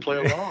yacht, just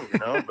play along,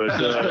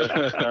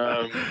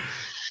 But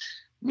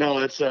no,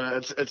 it's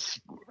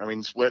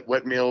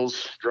wet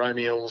meals, dry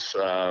meals.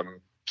 So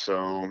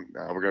we're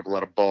gonna have a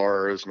lot of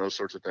bars and those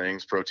sorts of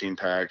things, protein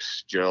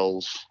packs,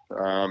 gels.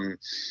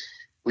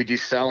 We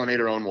desalinate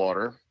our own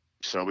water.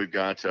 So we've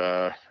got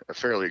a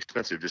fairly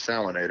expensive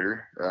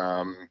desalinator,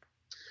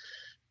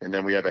 and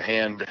then we have a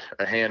hand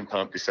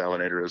pump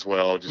desalinator as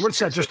well. What's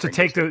that? Just to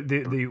take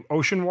the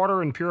ocean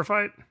water and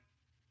purify it?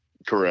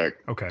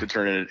 Correct. Okay. To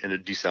turn it into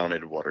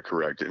desalinated water,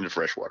 correct, into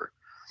fresh water.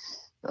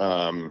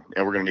 And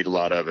we're going to need a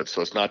lot of it.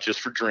 So it's not just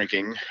for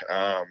drinking.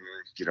 We're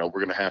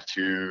going to have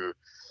to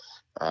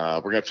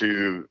we're going to have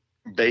to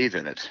bathe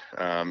in it.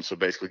 So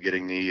basically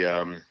getting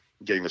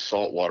the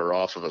salt water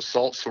off of us.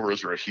 Salt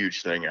sores are a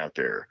huge thing out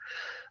there.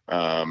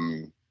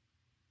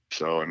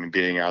 So, I mean,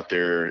 being out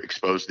there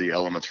exposed to the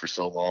elements for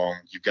so long,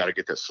 you've got to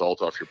get that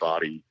salt off your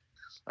body.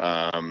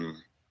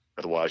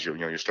 Otherwise,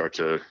 you start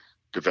to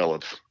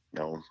develop,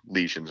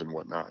 lesions and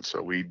whatnot.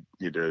 So we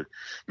need to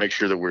make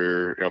sure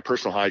that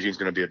personal hygiene is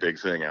going to be a big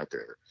thing out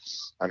there.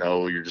 I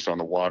know you're just on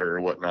the water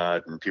or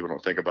whatnot, and people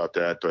don't think about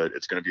that, but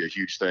it's going to be a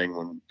huge thing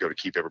when you go to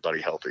keep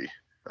everybody healthy.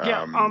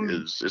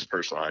 Is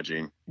personal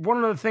hygiene.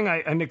 One other thing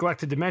I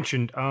neglected to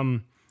mention,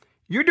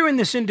 you're doing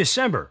this in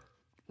December.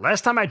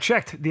 Last time I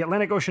checked, the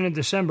Atlantic Ocean in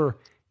December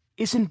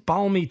isn't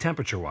balmy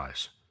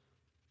temperature-wise.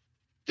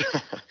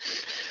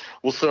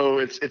 Well, so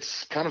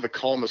it's kind of the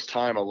calmest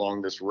time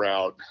along this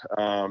route.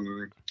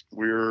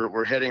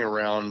 We're heading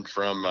around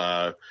from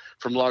La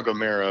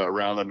Gomera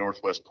around the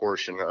northwest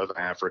portion of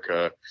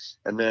Africa,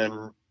 and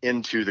then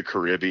into the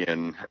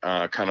Caribbean,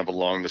 kind of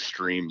along the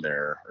stream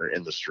there, or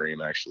in the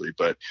stream actually.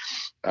 But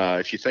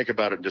if you think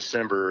about it, in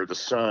December, the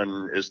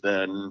sun is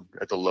then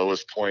at the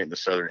lowest point in the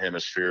southern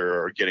hemisphere,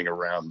 or getting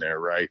around there,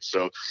 right?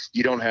 So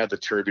you don't have the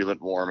turbulent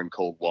warm and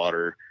cold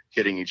water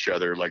hitting each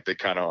other like they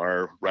kind of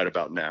are right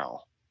about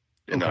now.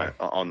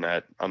 On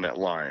that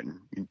line.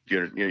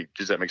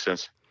 Does that make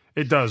sense?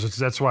 It does.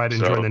 That's why I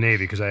didn't join the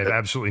Navy, because I have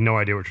absolutely no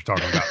idea what you're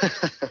talking about.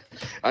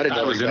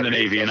 I was in the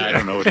Navy, and I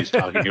don't know what he's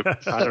talking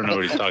about. I don't know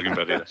what he's talking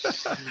about either.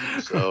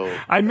 So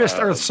I missed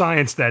Earth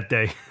science that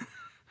day.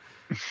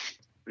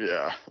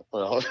 Yeah.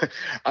 Well,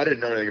 I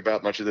didn't know anything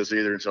about much of this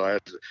either, and so I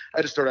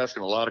had to start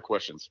asking a lot of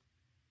questions.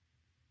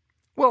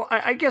 Well,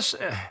 I guess...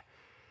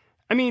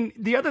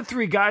 the other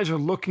three guys are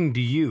looking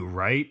to you,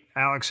 right?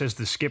 Alex, as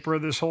the skipper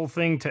of this whole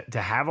thing,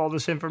 to have all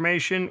this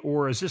information?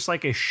 Or is this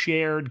like a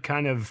shared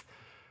kind of,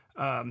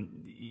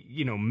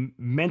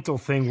 mental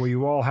thing where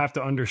you all have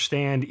to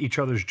understand each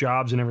other's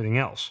jobs and everything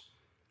else?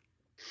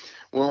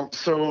 Well,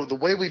 so the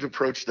way we've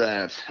approached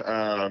that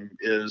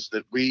is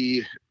that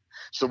we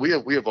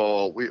have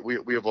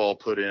all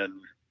put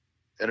in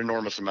an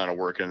enormous amount of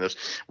work in this.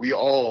 We're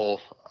all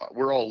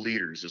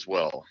leaders as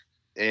well.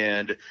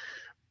 And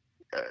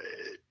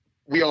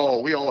we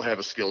all have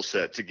a skill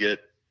set to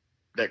get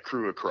that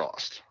crew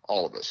across,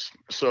 all of us.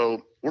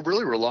 So we're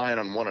really relying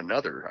on one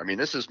another. I mean,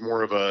 this is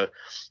more of a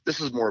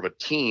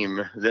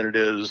team than it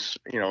is,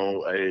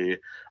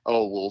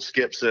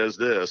 Skip says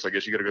this, I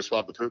guess you got to go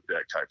swap the poop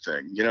deck type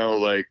thing.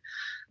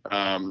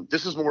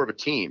 This is more of a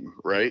team,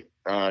 right?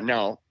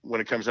 Now, when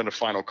it comes down to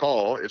final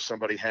call, if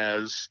somebody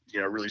has,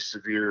 really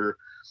severe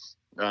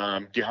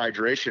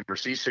dehydration or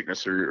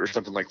seasickness or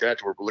something like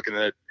that, where we're looking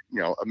at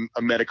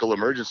a medical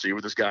emergency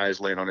where this guy is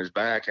laying on his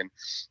back and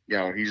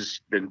he's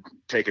been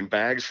taking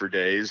bags for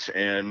days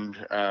and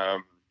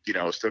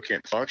still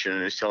can't function,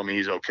 and he's telling me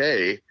he's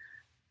okay.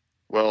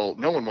 Well,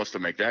 no one wants to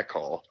make that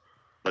call,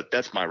 but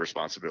that's my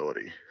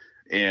responsibility,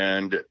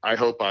 and I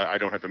hope I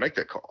don't have to make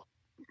that call.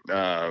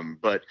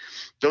 But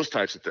those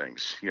types of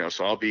things,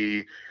 so I'll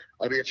be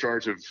in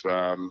charge of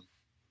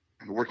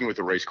working with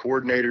the race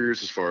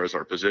coordinators as far as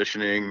our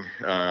positioning,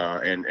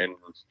 and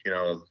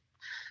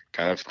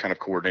kind of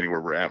coordinating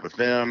where we're at with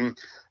them,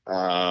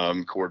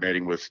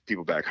 coordinating with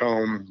people back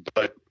home.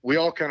 But we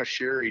all kind of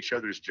share each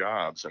other's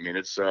jobs. I mean,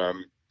 it's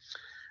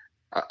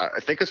I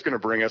think it's going to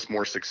bring us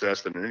more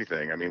success than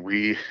anything. I mean,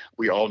 we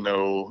all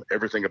know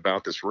everything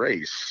about this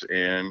race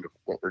and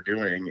what we're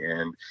doing,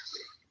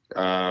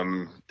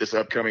 and this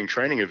upcoming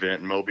training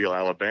event in Mobile,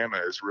 Alabama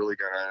is really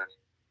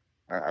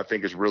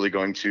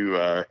going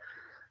to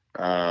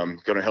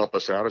help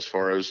us out as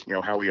far as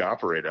how we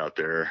operate out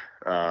there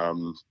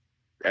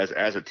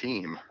as a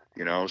team.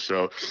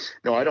 So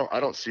no, I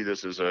don't see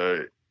this as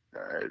a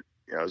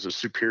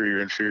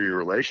superior inferior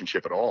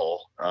relationship at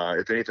all.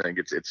 If anything,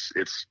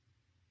 it's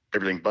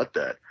everything but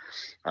that.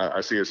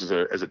 I see us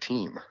as a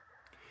team.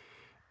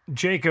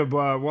 Jacob,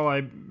 while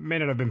I may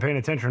not have been paying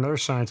attention in other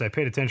science, I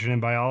paid attention in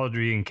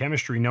biology and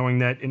chemistry, knowing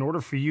that in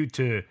order for you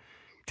to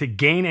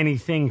gain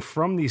anything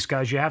from these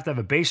guys, you have to have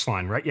a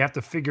baseline, right? You have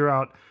to figure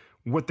out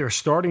what their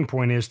starting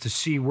point is to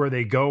see where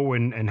they go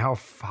and how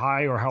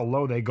high or how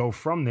low they go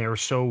from there.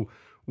 So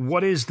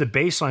what is the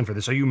baseline for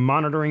this? Are you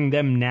monitoring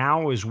them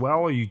now as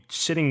well? Are you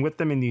sitting with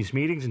them in these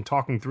meetings and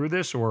talking through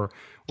this, or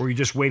are you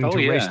just waiting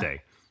till race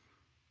day?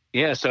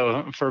 Yeah,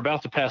 so for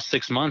about the past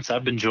 6 months,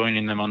 I've been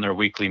joining them on their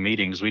weekly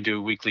meetings. We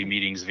do weekly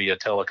meetings via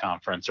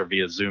teleconference or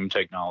via Zoom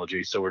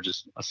technology. So we're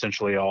just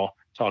essentially all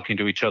talking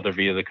to each other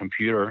via the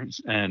computer,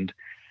 and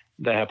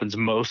that happens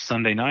most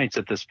Sunday nights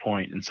at this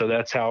point. And so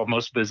that's how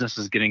most business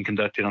is getting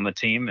conducted on the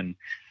team. And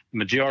the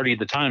majority of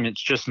the time,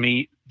 it's just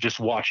me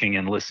just watching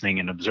and listening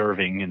and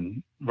observing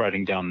and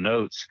writing down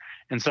notes.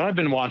 And so I've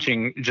been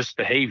watching just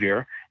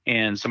behavior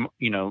and some,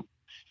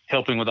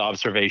 helping with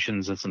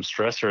observations and some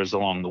stressors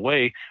along the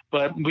way.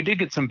 But we did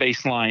get some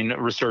baseline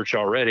research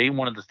already.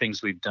 One of the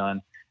things we've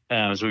done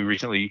is we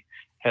recently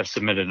have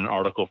submitted an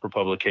article for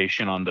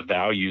publication on the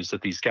values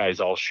that these guys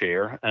all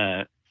share.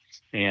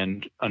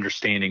 and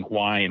understanding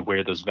why and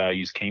where those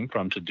values came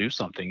from to do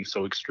something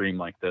so extreme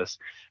like this.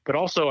 But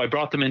also I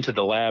brought them into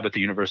the lab at the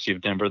University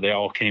of Denver. They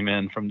all came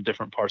in from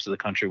different parts of the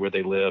country where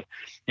they live,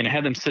 and I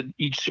had them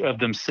each of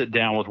them sit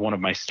down with one of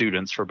my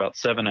students for about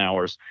 7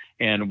 hours.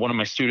 And one of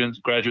my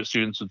graduate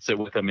students would sit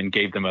with them and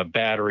gave them a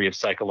battery of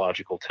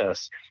psychological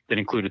tests that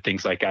included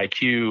things like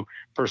IQ,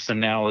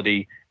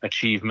 personality,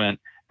 achievement,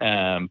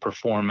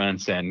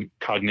 performance, and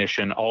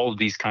cognition. All of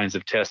these kinds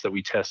of tests that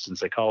we test in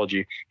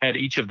psychology, had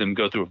each of them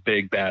go through a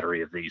big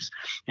battery of these.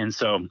 And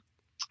so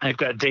I've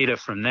got data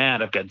from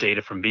that. I've got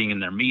data from being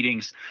in their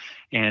meetings.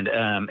 And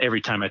every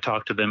time I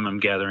talk to them, I'm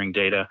gathering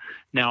data.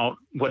 Now,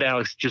 what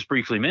Alex just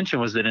briefly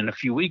mentioned was that in a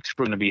few weeks,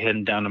 we're going to be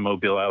heading down to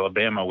Mobile,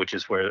 Alabama, which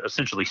is where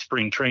essentially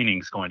spring training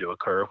is going to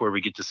occur, where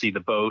we get to see the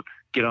boat,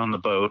 get on the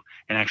boat,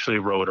 and actually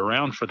row it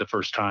around for the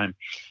first time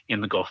in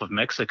the Gulf of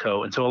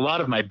Mexico. And so a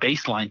lot of my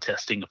baseline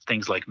testing of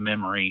things like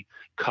memory,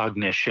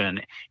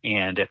 cognition,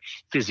 and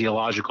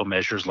physiological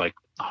measures like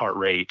heart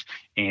rate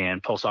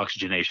and pulse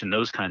oxygenation,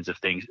 those kinds of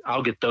things,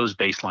 I'll get those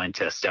baseline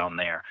tests down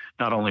there,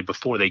 not only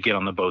before they get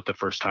on the boat the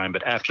first time,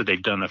 but after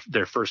they've done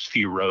their first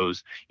few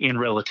rows in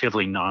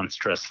relatively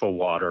non-stressful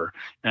water,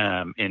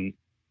 in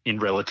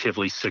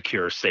relatively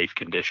secure, safe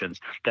conditions.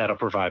 That'll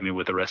provide me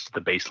with the rest of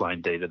the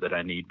baseline data that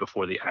I need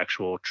before the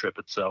actual trip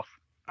itself.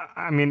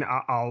 I mean,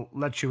 I'll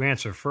let you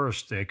answer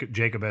first,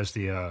 Jacob, as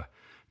the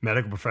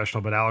medical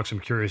professional, but Alex, I'm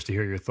curious to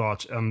hear your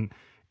thoughts.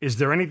 Is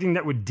there anything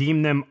that would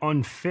deem them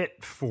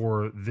unfit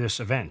for this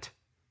event?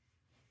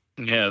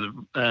 Yeah,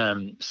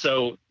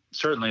 so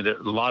certainly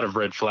a lot of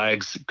red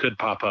flags could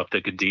pop up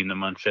that could deem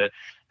them unfit.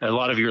 A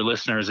lot of your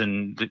listeners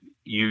and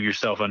you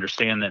yourself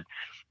understand that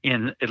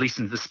at least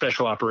in the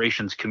special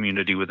operations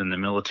community within the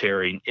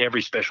military,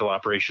 every special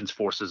operations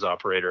forces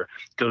operator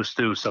goes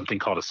through something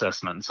called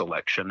assessment and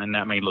selection. And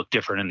that may look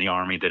different in the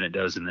Army than it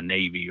does in the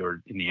Navy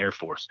or in the Air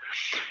Force.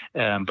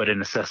 But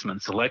in assessment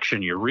and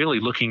selection, you're really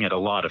looking at a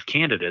lot of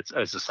candidates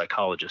as a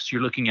psychologist.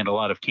 You're looking at a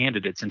lot of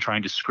candidates and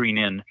trying to screen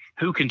in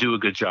who can do a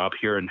good job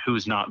here and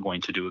who's not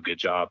going to do a good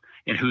job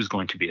and who's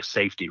going to be a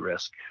safety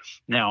risk.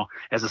 Now,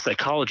 as a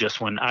psychologist,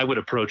 when I would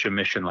approach a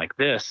mission like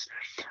this,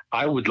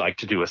 I would like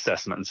to do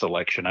assessment and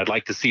selection. I'd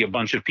like to see a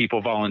bunch of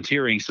people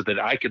volunteering so that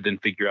I could then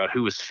figure out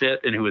who is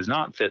fit and who is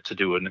not fit to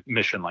do a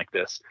mission like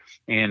this.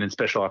 And in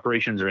special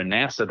operations or in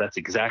NASA, that's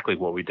exactly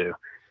what we do.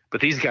 But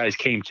these guys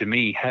came to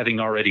me having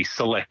already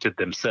selected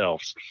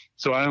themselves.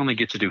 So I only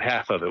get to do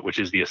half of it, which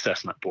is the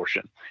assessment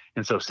portion.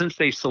 And so since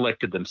they've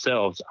selected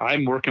themselves,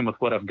 I'm working with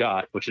what I've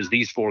got, which is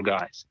these 4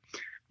 guys.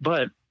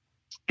 But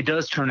it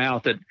does turn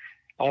out that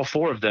all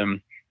 4 of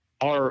them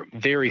are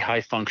very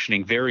high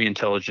functioning, very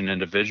intelligent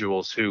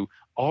individuals who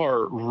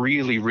are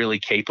really, really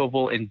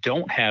capable and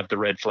don't have the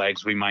red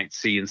flags we might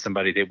see in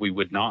somebody that we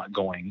would not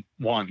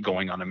want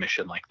going on a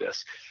mission like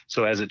this.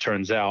 So as it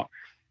turns out,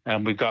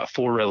 we've got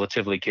 4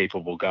 relatively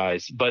capable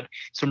guys, but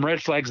some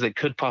red flags that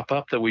could pop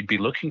up that we'd be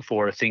looking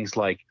for are things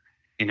like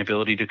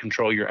inability to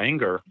control your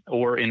anger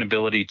or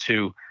inability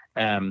to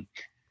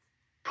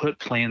put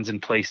plans in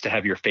place to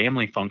have your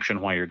family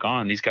function while you're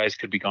gone. These guys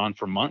could be gone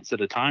for months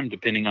at a time,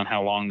 depending on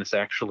how long this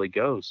actually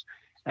goes.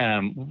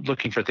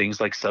 Looking for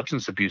things like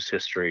substance abuse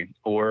history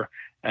or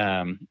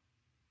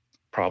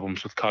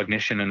problems with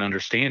cognition and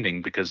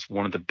understanding, because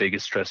one of the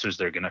biggest stressors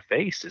they're going to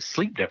face is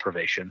sleep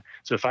deprivation.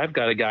 So if I've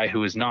got a guy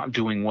who is not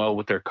doing well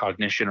with their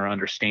cognition or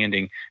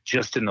understanding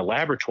just in the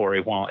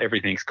laboratory while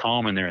everything's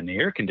calm and they're in the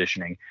air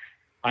conditioning,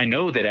 I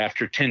know that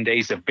after 10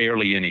 days of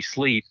barely any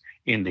sleep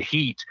in the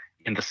heat,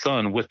 in the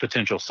sun with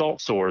potential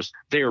salt sores,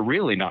 they're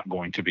really not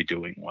going to be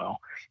doing well.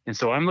 And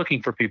so I'm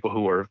looking for people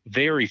who are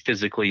very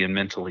physically and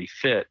mentally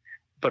fit,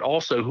 but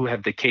also who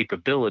have the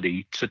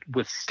capability to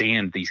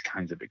withstand these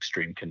kinds of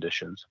extreme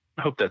conditions.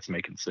 I hope that's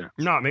making sense.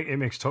 No, it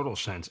makes total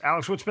sense.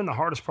 Alex, what's been the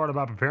hardest part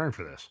about preparing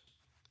for this?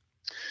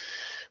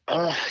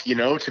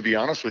 To be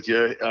honest with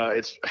you,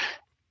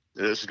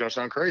 this is going to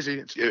sound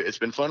crazy. It's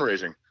been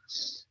fundraising.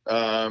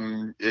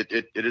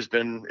 It's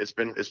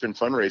been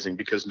fundraising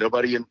because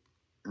nobody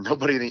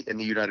in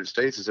the United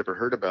States has ever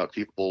heard about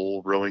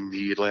people rowing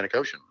the Atlantic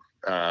Ocean,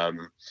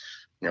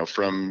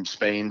 from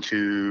Spain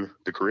to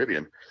the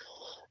Caribbean.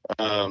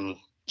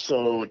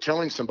 So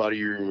telling somebody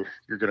you're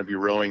going to be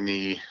rowing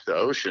the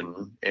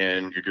ocean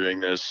and you're doing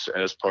this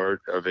as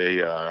part of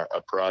a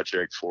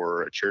project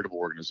for a charitable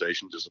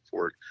organization to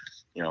support,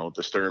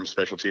 the STERM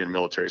specialty in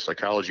military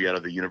psychology out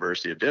of the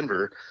University of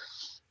Denver,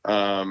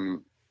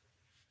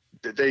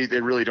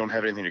 they really don't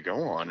have anything to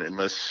go on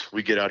unless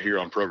we get out here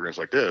on programs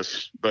like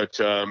this. But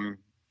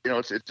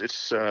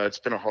it's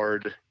been a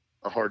hard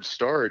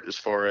start as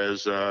far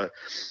as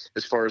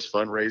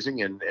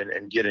fundraising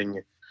and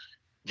getting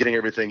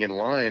everything in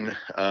line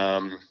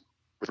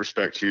with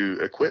respect to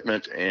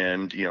equipment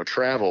and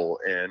travel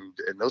and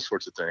those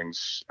sorts of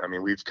things. I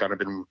mean, we've kind of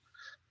been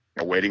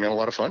waiting on a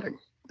lot of funding.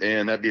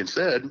 And that being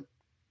said,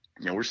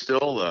 we're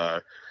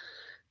still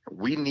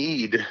we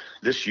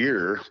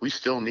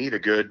still need a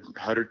good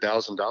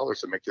 $100,000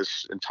 to make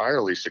this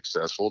entirely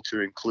successful,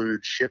 to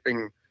include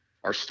shipping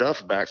our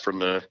stuff back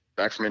from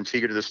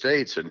Antigua to the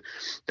States and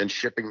then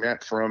shipping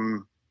that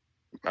from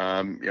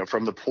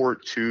from the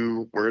port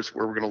to where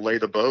we're going to lay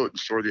the boat and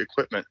store the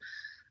equipment.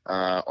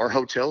 Our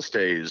hotel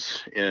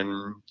stays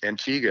in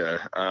Antigua,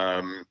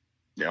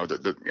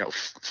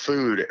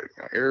 food,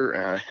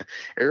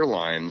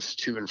 airlines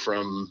to and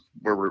from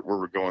where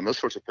we're going, those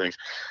sorts of things,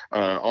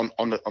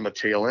 on the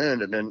tail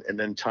end, and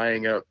then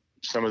tying up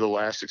some of the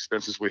last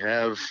expenses we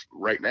have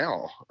right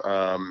now,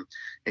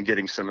 and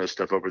getting some of this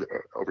stuff over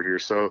here.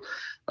 So,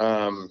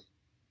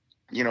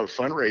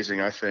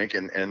 fundraising, I think,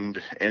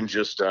 and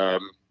just I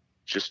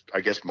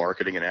guess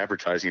marketing and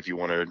advertising, if you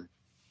want to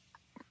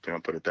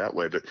put it that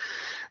way. But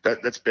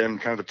that's been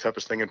kind of the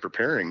toughest thing in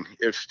preparing.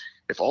 If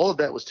all of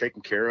that was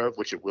taken care of,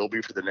 which it will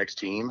be for the next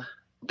team,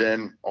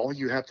 then all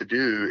you have to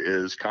do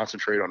is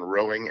concentrate on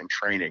rowing and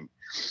training,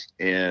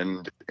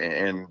 and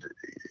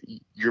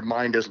your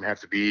mind doesn't have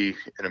to be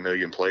in a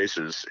million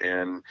places.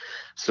 And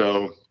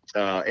so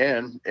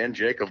and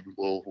Jacob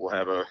will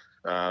have a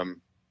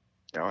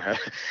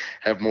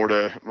have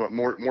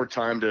more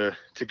time to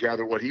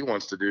gather what he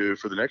wants to do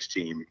for the next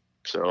team.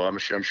 So I'm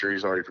sure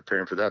he's already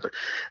preparing for that. But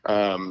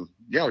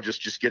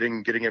just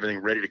getting everything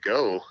ready to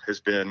go has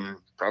been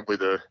probably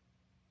the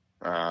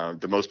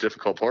most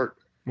difficult part.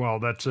 Well,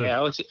 that's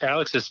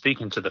Alex is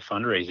speaking to the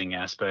fundraising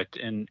aspect,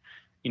 and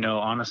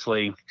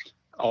honestly,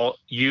 all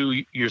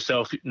you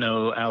yourself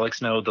know,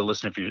 Alex, know, the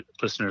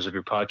listeners of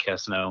your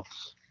podcast know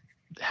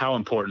how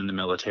important the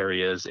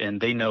military is,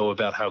 and they know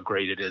about how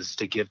great it is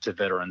to give to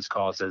veterans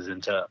causes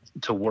and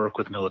to work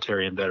with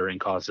military and veteran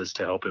causes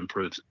to help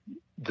improve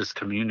this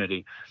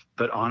community.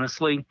 But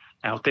honestly,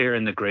 out there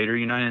in the greater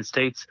United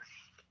States,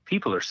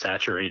 people are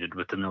saturated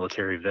with the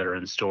military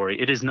veteran story.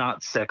 It is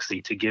not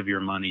sexy to give your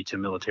money to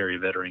military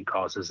veteran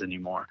causes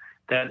anymore.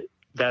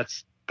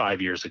 That's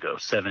 5 years ago,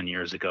 7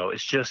 years ago.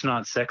 It's just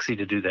not sexy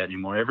to do that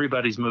anymore.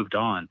 Everybody's moved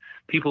on.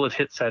 People have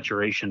hit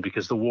saturation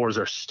because the wars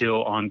are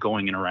still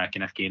ongoing in Iraq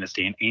and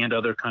Afghanistan and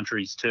other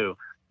countries too.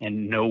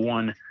 And no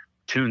one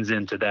tunes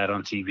into that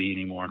on TV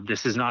anymore.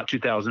 This is not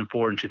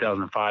 2004 and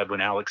 2005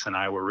 when Alex and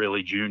I were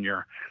really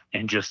junior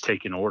and just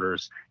taking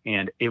orders,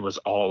 and it was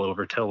all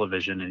over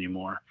television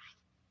anymore.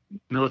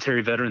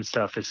 Military veteran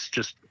stuff is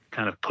just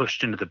kind of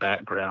pushed into the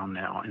background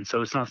now, and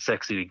so it's not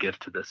sexy to give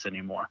to this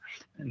anymore.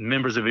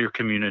 Members of your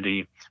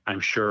community, I'm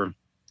sure,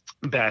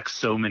 back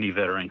so many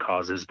veteran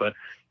causes, but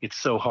it's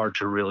so hard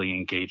to really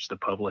engage the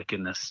public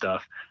in this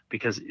stuff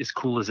because, as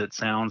cool as it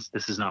sounds,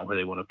 this is not where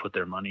they want to put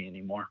their money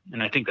anymore.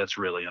 And I think that's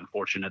really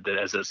unfortunate that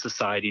as a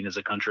society and as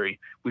a country,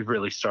 we've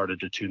really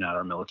started to tune out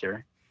our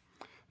military.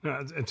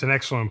 No, it's an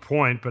excellent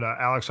point, but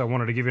Alex, I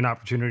wanted to give you an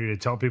opportunity to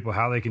tell people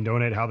how they can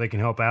donate, how they can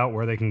help out,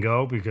 where they can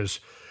go,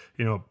 because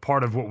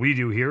part of what we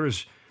do here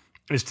is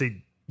to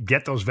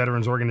get those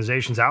veterans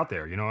organizations out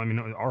there.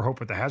 Our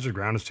hope at the Hazard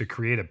Ground is to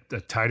create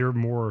a tighter,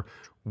 more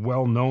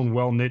well-known,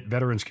 well-knit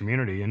veterans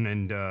community,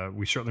 and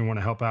we certainly want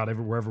to help out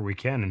wherever we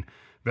can. And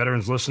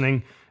veterans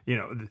listening,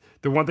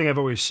 the one thing I've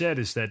always said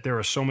is that there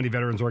are so many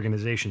veterans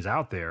organizations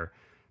out there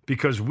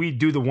because we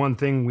do the one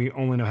thing we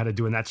only know how to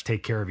do, and that's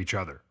take care of each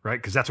other, right?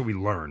 Because that's what we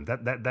learned.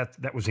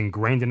 That was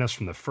ingrained in us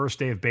from the first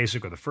day of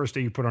basic, or the first day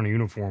you put on a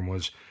uniform,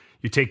 was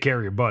you take care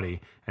of your buddy.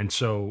 And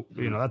so,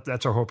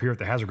 that's our hope here at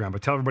the Hazard Ground.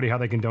 But tell everybody how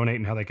they can donate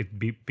and how they could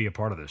be a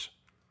part of this.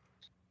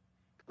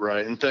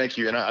 Right, and thank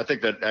you. And I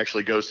think that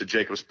actually goes to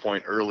Jacob's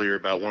point earlier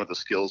about one of the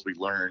skills we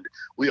learned.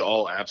 We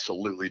all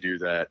absolutely do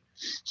that.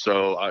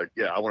 So, I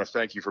want to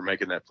thank you for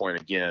making that point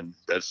again.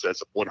 That's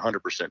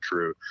 100%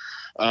 true.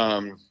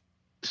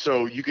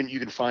 So you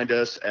can find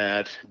us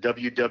at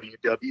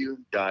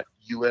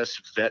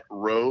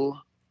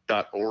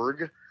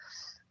www.usvetrow.org.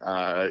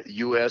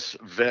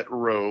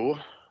 USVetRow,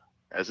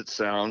 as it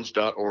sounds,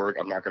 .org.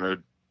 I'm not going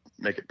to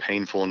make it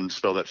painful and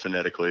spell that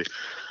phonetically.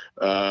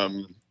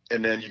 And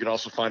then you can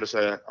also find us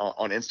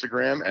on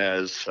Instagram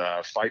as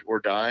Fight or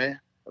Die.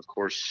 Of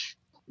course,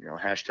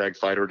 hashtag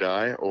Fight or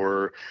Die,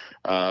 or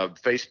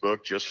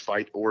Facebook, just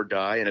Fight or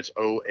Die, and it's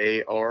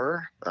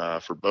OAR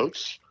for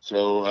boats.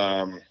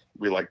 So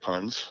we like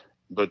puns,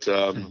 but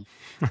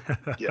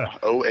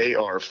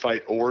OAR,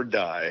 Fight or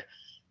Die.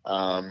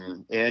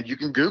 And you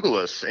can Google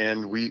us,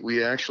 and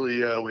we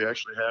actually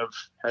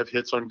have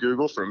hits on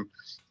Google from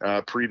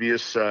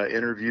previous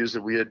interviews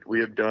that we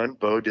have done.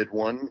 Bo did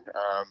one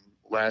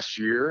last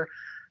year.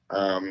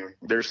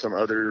 There's some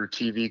other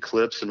TV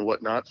clips and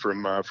whatnot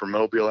from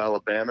Mobile,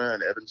 Alabama,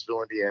 and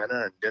Evansville,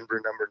 Indiana, and Denver,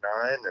 number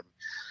 9, and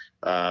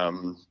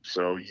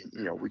so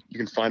you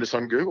can find us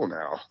on Google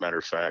now, matter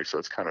of fact. So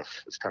it's kind of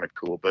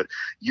cool. But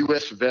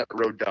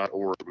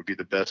usvetrow.org would be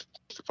the best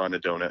to find a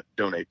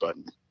donate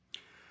button.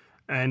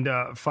 And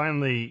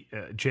finally,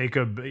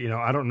 Jacob,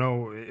 I don't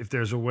know if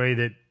there's a way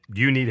that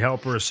you need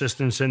help or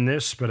assistance in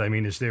this, but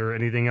is there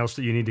anything else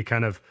that you need to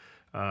kind of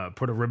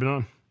put a ribbon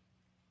on?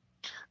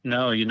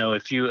 No,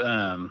 if you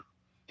want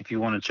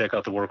to check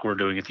out the work we're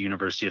doing at the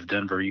University of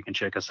Denver, you can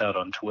check us out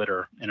on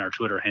Twitter, and our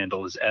Twitter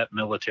handle is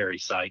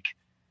 @militarypsych.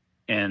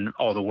 And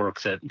all the work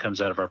that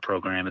comes out of our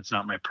program, it's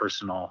not my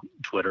personal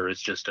Twitter,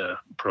 it's just a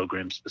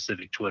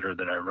program-specific Twitter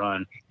that I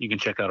run. You can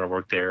check out our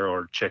work there,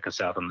 or check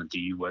us out on the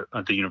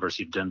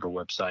University of Denver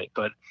website.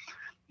 But,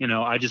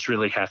 I just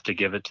really have to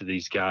give it to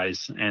these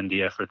guys and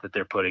the effort that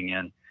they're putting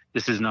in.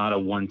 This is not a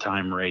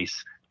one-time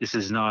race. This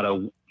is not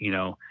a,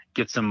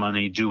 get some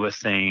money, do a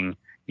thing,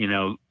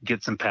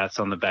 get some pats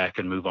on the back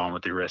and move on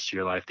with the rest of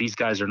your life. These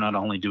guys are not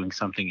only doing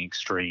something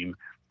extreme,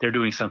 they're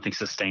doing something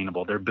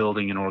sustainable. They're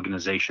building an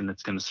organization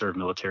that's going to serve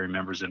military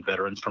members and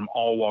veterans from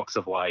all walks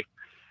of life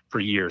for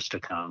years to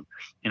come.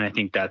 And I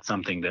think that's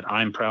something that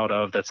I'm proud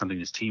of. That's something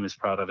this team is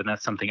proud of. And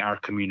that's something our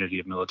community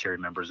of military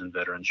members and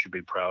veterans should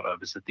be proud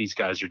of, is that these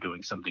guys are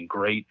doing something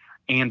great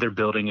and they're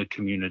building a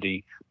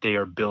community. They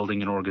are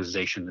building an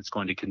organization that's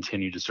going to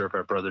continue to serve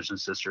our brothers and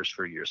sisters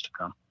for years to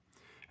come.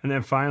 And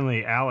then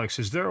finally, Alex,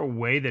 is there a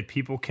way that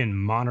people can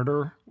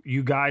monitor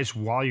you guys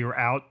while you're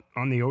out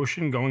on the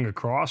ocean going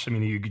across? I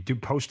mean, you do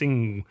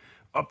posting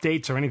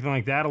updates or anything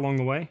like that along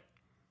the way?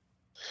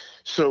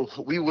 So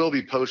we will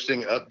be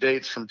posting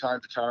updates from time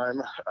to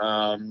time,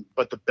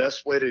 but the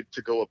best way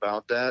to go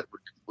about that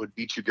would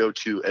be to go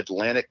to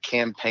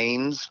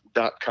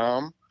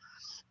atlanticcampaigns.com,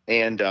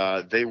 and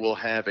they will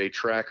have a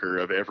tracker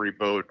of every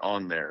boat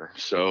on there.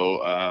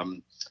 So,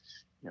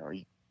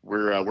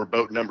 we're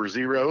boat number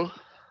 0.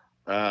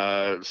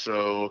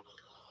 So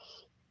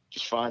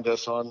just find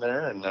us on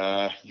there, and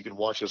you can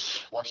watch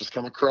us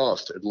come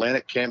across to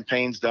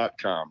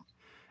atlanticcampaigns.com.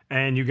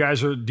 And you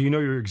guys do you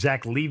know your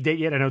exact leave date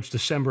yet? I know it's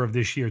December of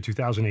this year,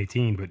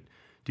 2018, but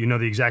do you know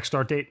the exact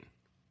start date?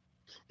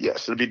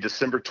 Yes, it'll be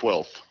December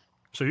 12th.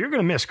 So you're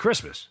going to miss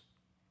Christmas.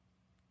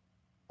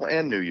 Well,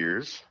 and New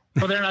Year's.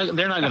 Well, they're not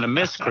going to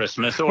miss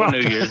Christmas or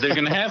New Year's. They're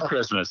going to have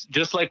Christmas,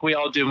 just like we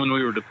all did when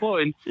we were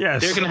deployed.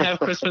 Yes. They're going to have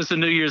Christmas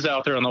and New Year's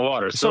out there on the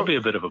water. So it'll be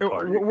a bit of a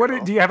party.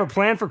 Do you have a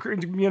plan for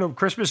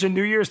Christmas and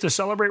New Year's to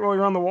celebrate while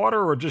you're on the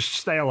water, or just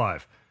stay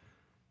alive?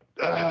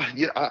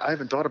 I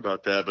haven't thought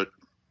about that, but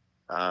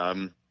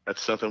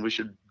that's something we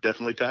should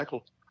definitely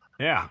tackle.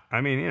 Yeah,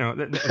 I mean, Doc, I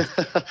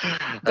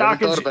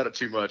haven't thought about it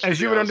too much.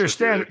 As you would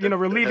understand,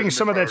 relieving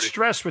some of that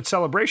stress with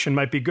celebration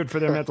might be good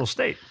for their mental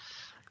state.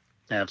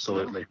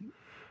 Absolutely.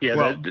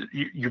 Yeah,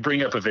 you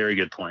bring up a very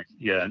good point.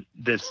 Yeah,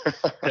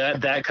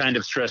 that kind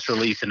of stress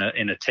relief in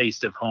a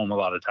taste of home a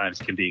lot of times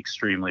can be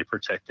extremely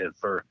protective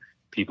for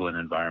people in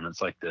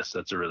environments like this.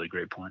 That's a really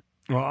great point.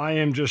 Well, I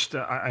am just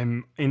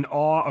I'm in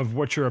awe of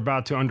what you're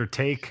about to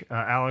undertake,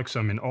 Alex.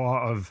 I'm in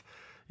awe of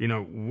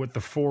what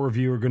the 4 of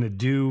you are going to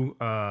do.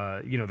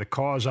 The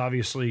cause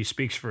obviously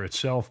speaks for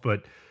itself,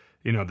 but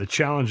the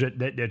challenge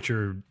that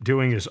you're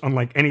doing is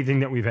unlike anything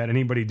that we've had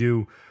anybody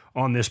do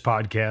on this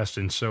podcast,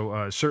 and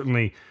so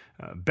certainly.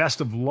 Best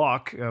of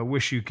luck.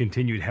 Wish you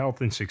continued health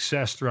and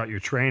success throughout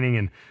your training.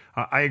 And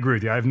I agree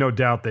with you. I have no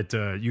doubt that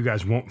you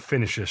guys won't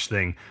finish this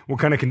thing. What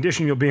kind of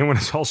condition you'll be in when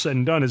it's all said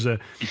and done is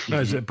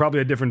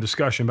probably a different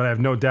discussion. But I have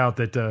no doubt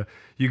that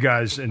you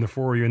guys and the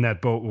 4 of you in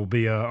that boat will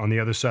be on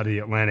the other side of the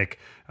Atlantic,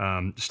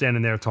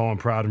 standing there tall and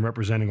proud and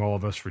representing all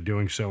of us for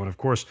doing so. And of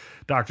course,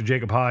 Dr.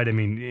 Jacob Hyde, I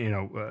mean,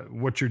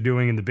 what you're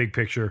doing in the big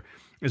picture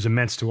is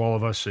immense to all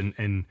of us.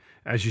 And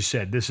as you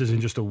said, this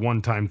isn't just a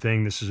one-time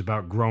thing. This is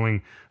about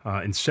growing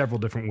in several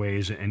different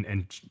ways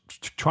and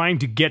trying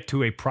to get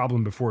to a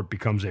problem before it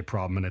becomes a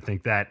problem. And I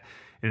think that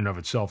in and of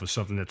itself is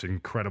something that's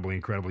incredibly,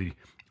 incredibly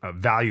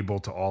valuable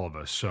to all of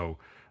us. So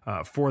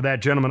for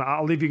that, gentlemen,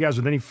 I'll leave you guys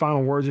with any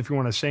final words. If you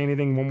want to say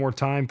anything one more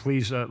time,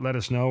 please let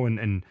us know.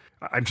 And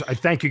I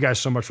thank you guys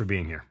so much for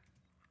being here.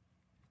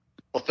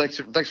 Well,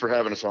 thanks for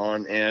having us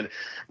on. And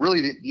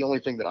really, the only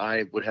thing that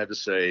I would have to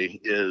say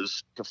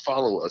is to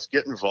follow us,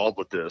 get involved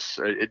with this.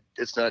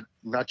 It's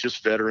not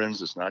just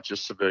veterans, it's not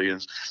just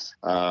civilians.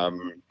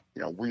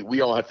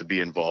 We all have to be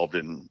involved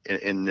in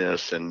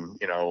this, and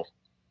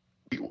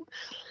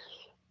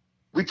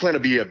we plan to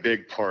be a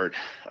big part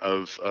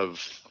of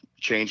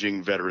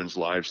changing veterans'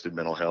 lives through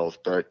mental health.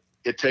 But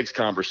it takes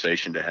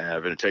conversation to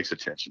have, and it takes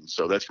attention.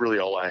 So that's really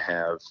all I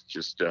have.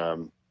 Just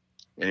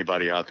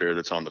anybody out there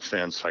that's on the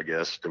fence, I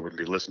guess, that wouldn't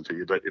be listening to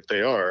you. But if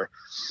they are,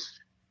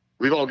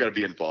 we've all got to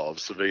be involved,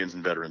 civilians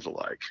and veterans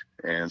alike.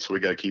 And so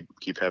we got to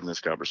keep having this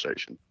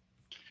conversation.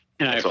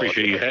 And I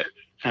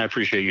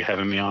appreciate you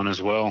having me on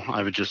as well.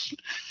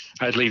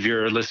 I'd leave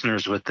your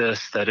listeners with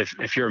this, that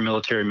if you're a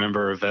military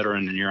member or a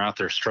veteran and you're out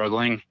there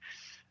struggling,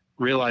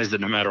 realize that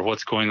no matter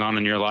what's going on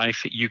in your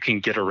life, you can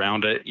get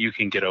around it, you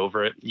can get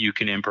over it, you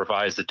can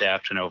improvise,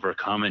 adapt, and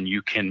overcome, and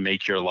you can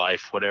make your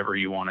life whatever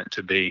you want it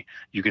to be.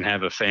 You can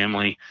have a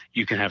family,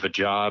 you can have a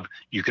job,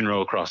 you can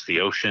row across the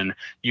ocean,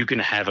 you can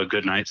have a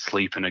good night's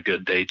sleep and a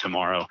good day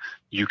tomorrow.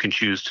 You can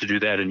choose to do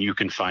that, and you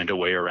can find a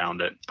way around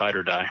it. Fight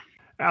or die.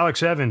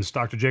 Alex Evans,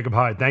 Dr. Jacob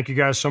Hyde, thank you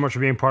guys so much for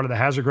being part of the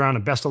Hazard Ground,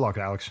 and best of luck,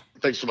 Alex.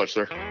 Thanks so much,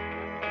 sir.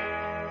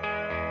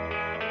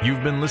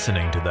 You've been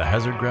listening to the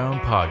Hazard Ground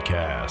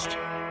Podcast,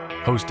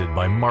 hosted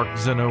by Mark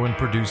Zeno and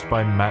produced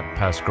by Matt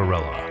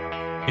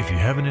Pasquarella. If you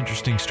have an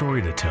interesting story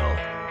to tell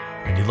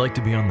and you'd like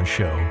to be on the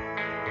show,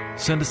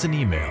 send us an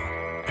email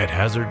at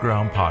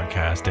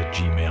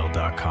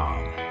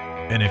hazardgroundpodcast@gmail.com.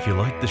 And if you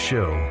like the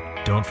show,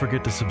 don't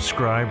forget to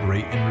subscribe,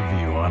 rate, and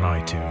review on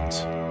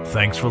iTunes.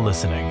 Thanks for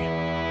listening.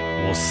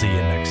 We'll see you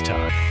next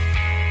time.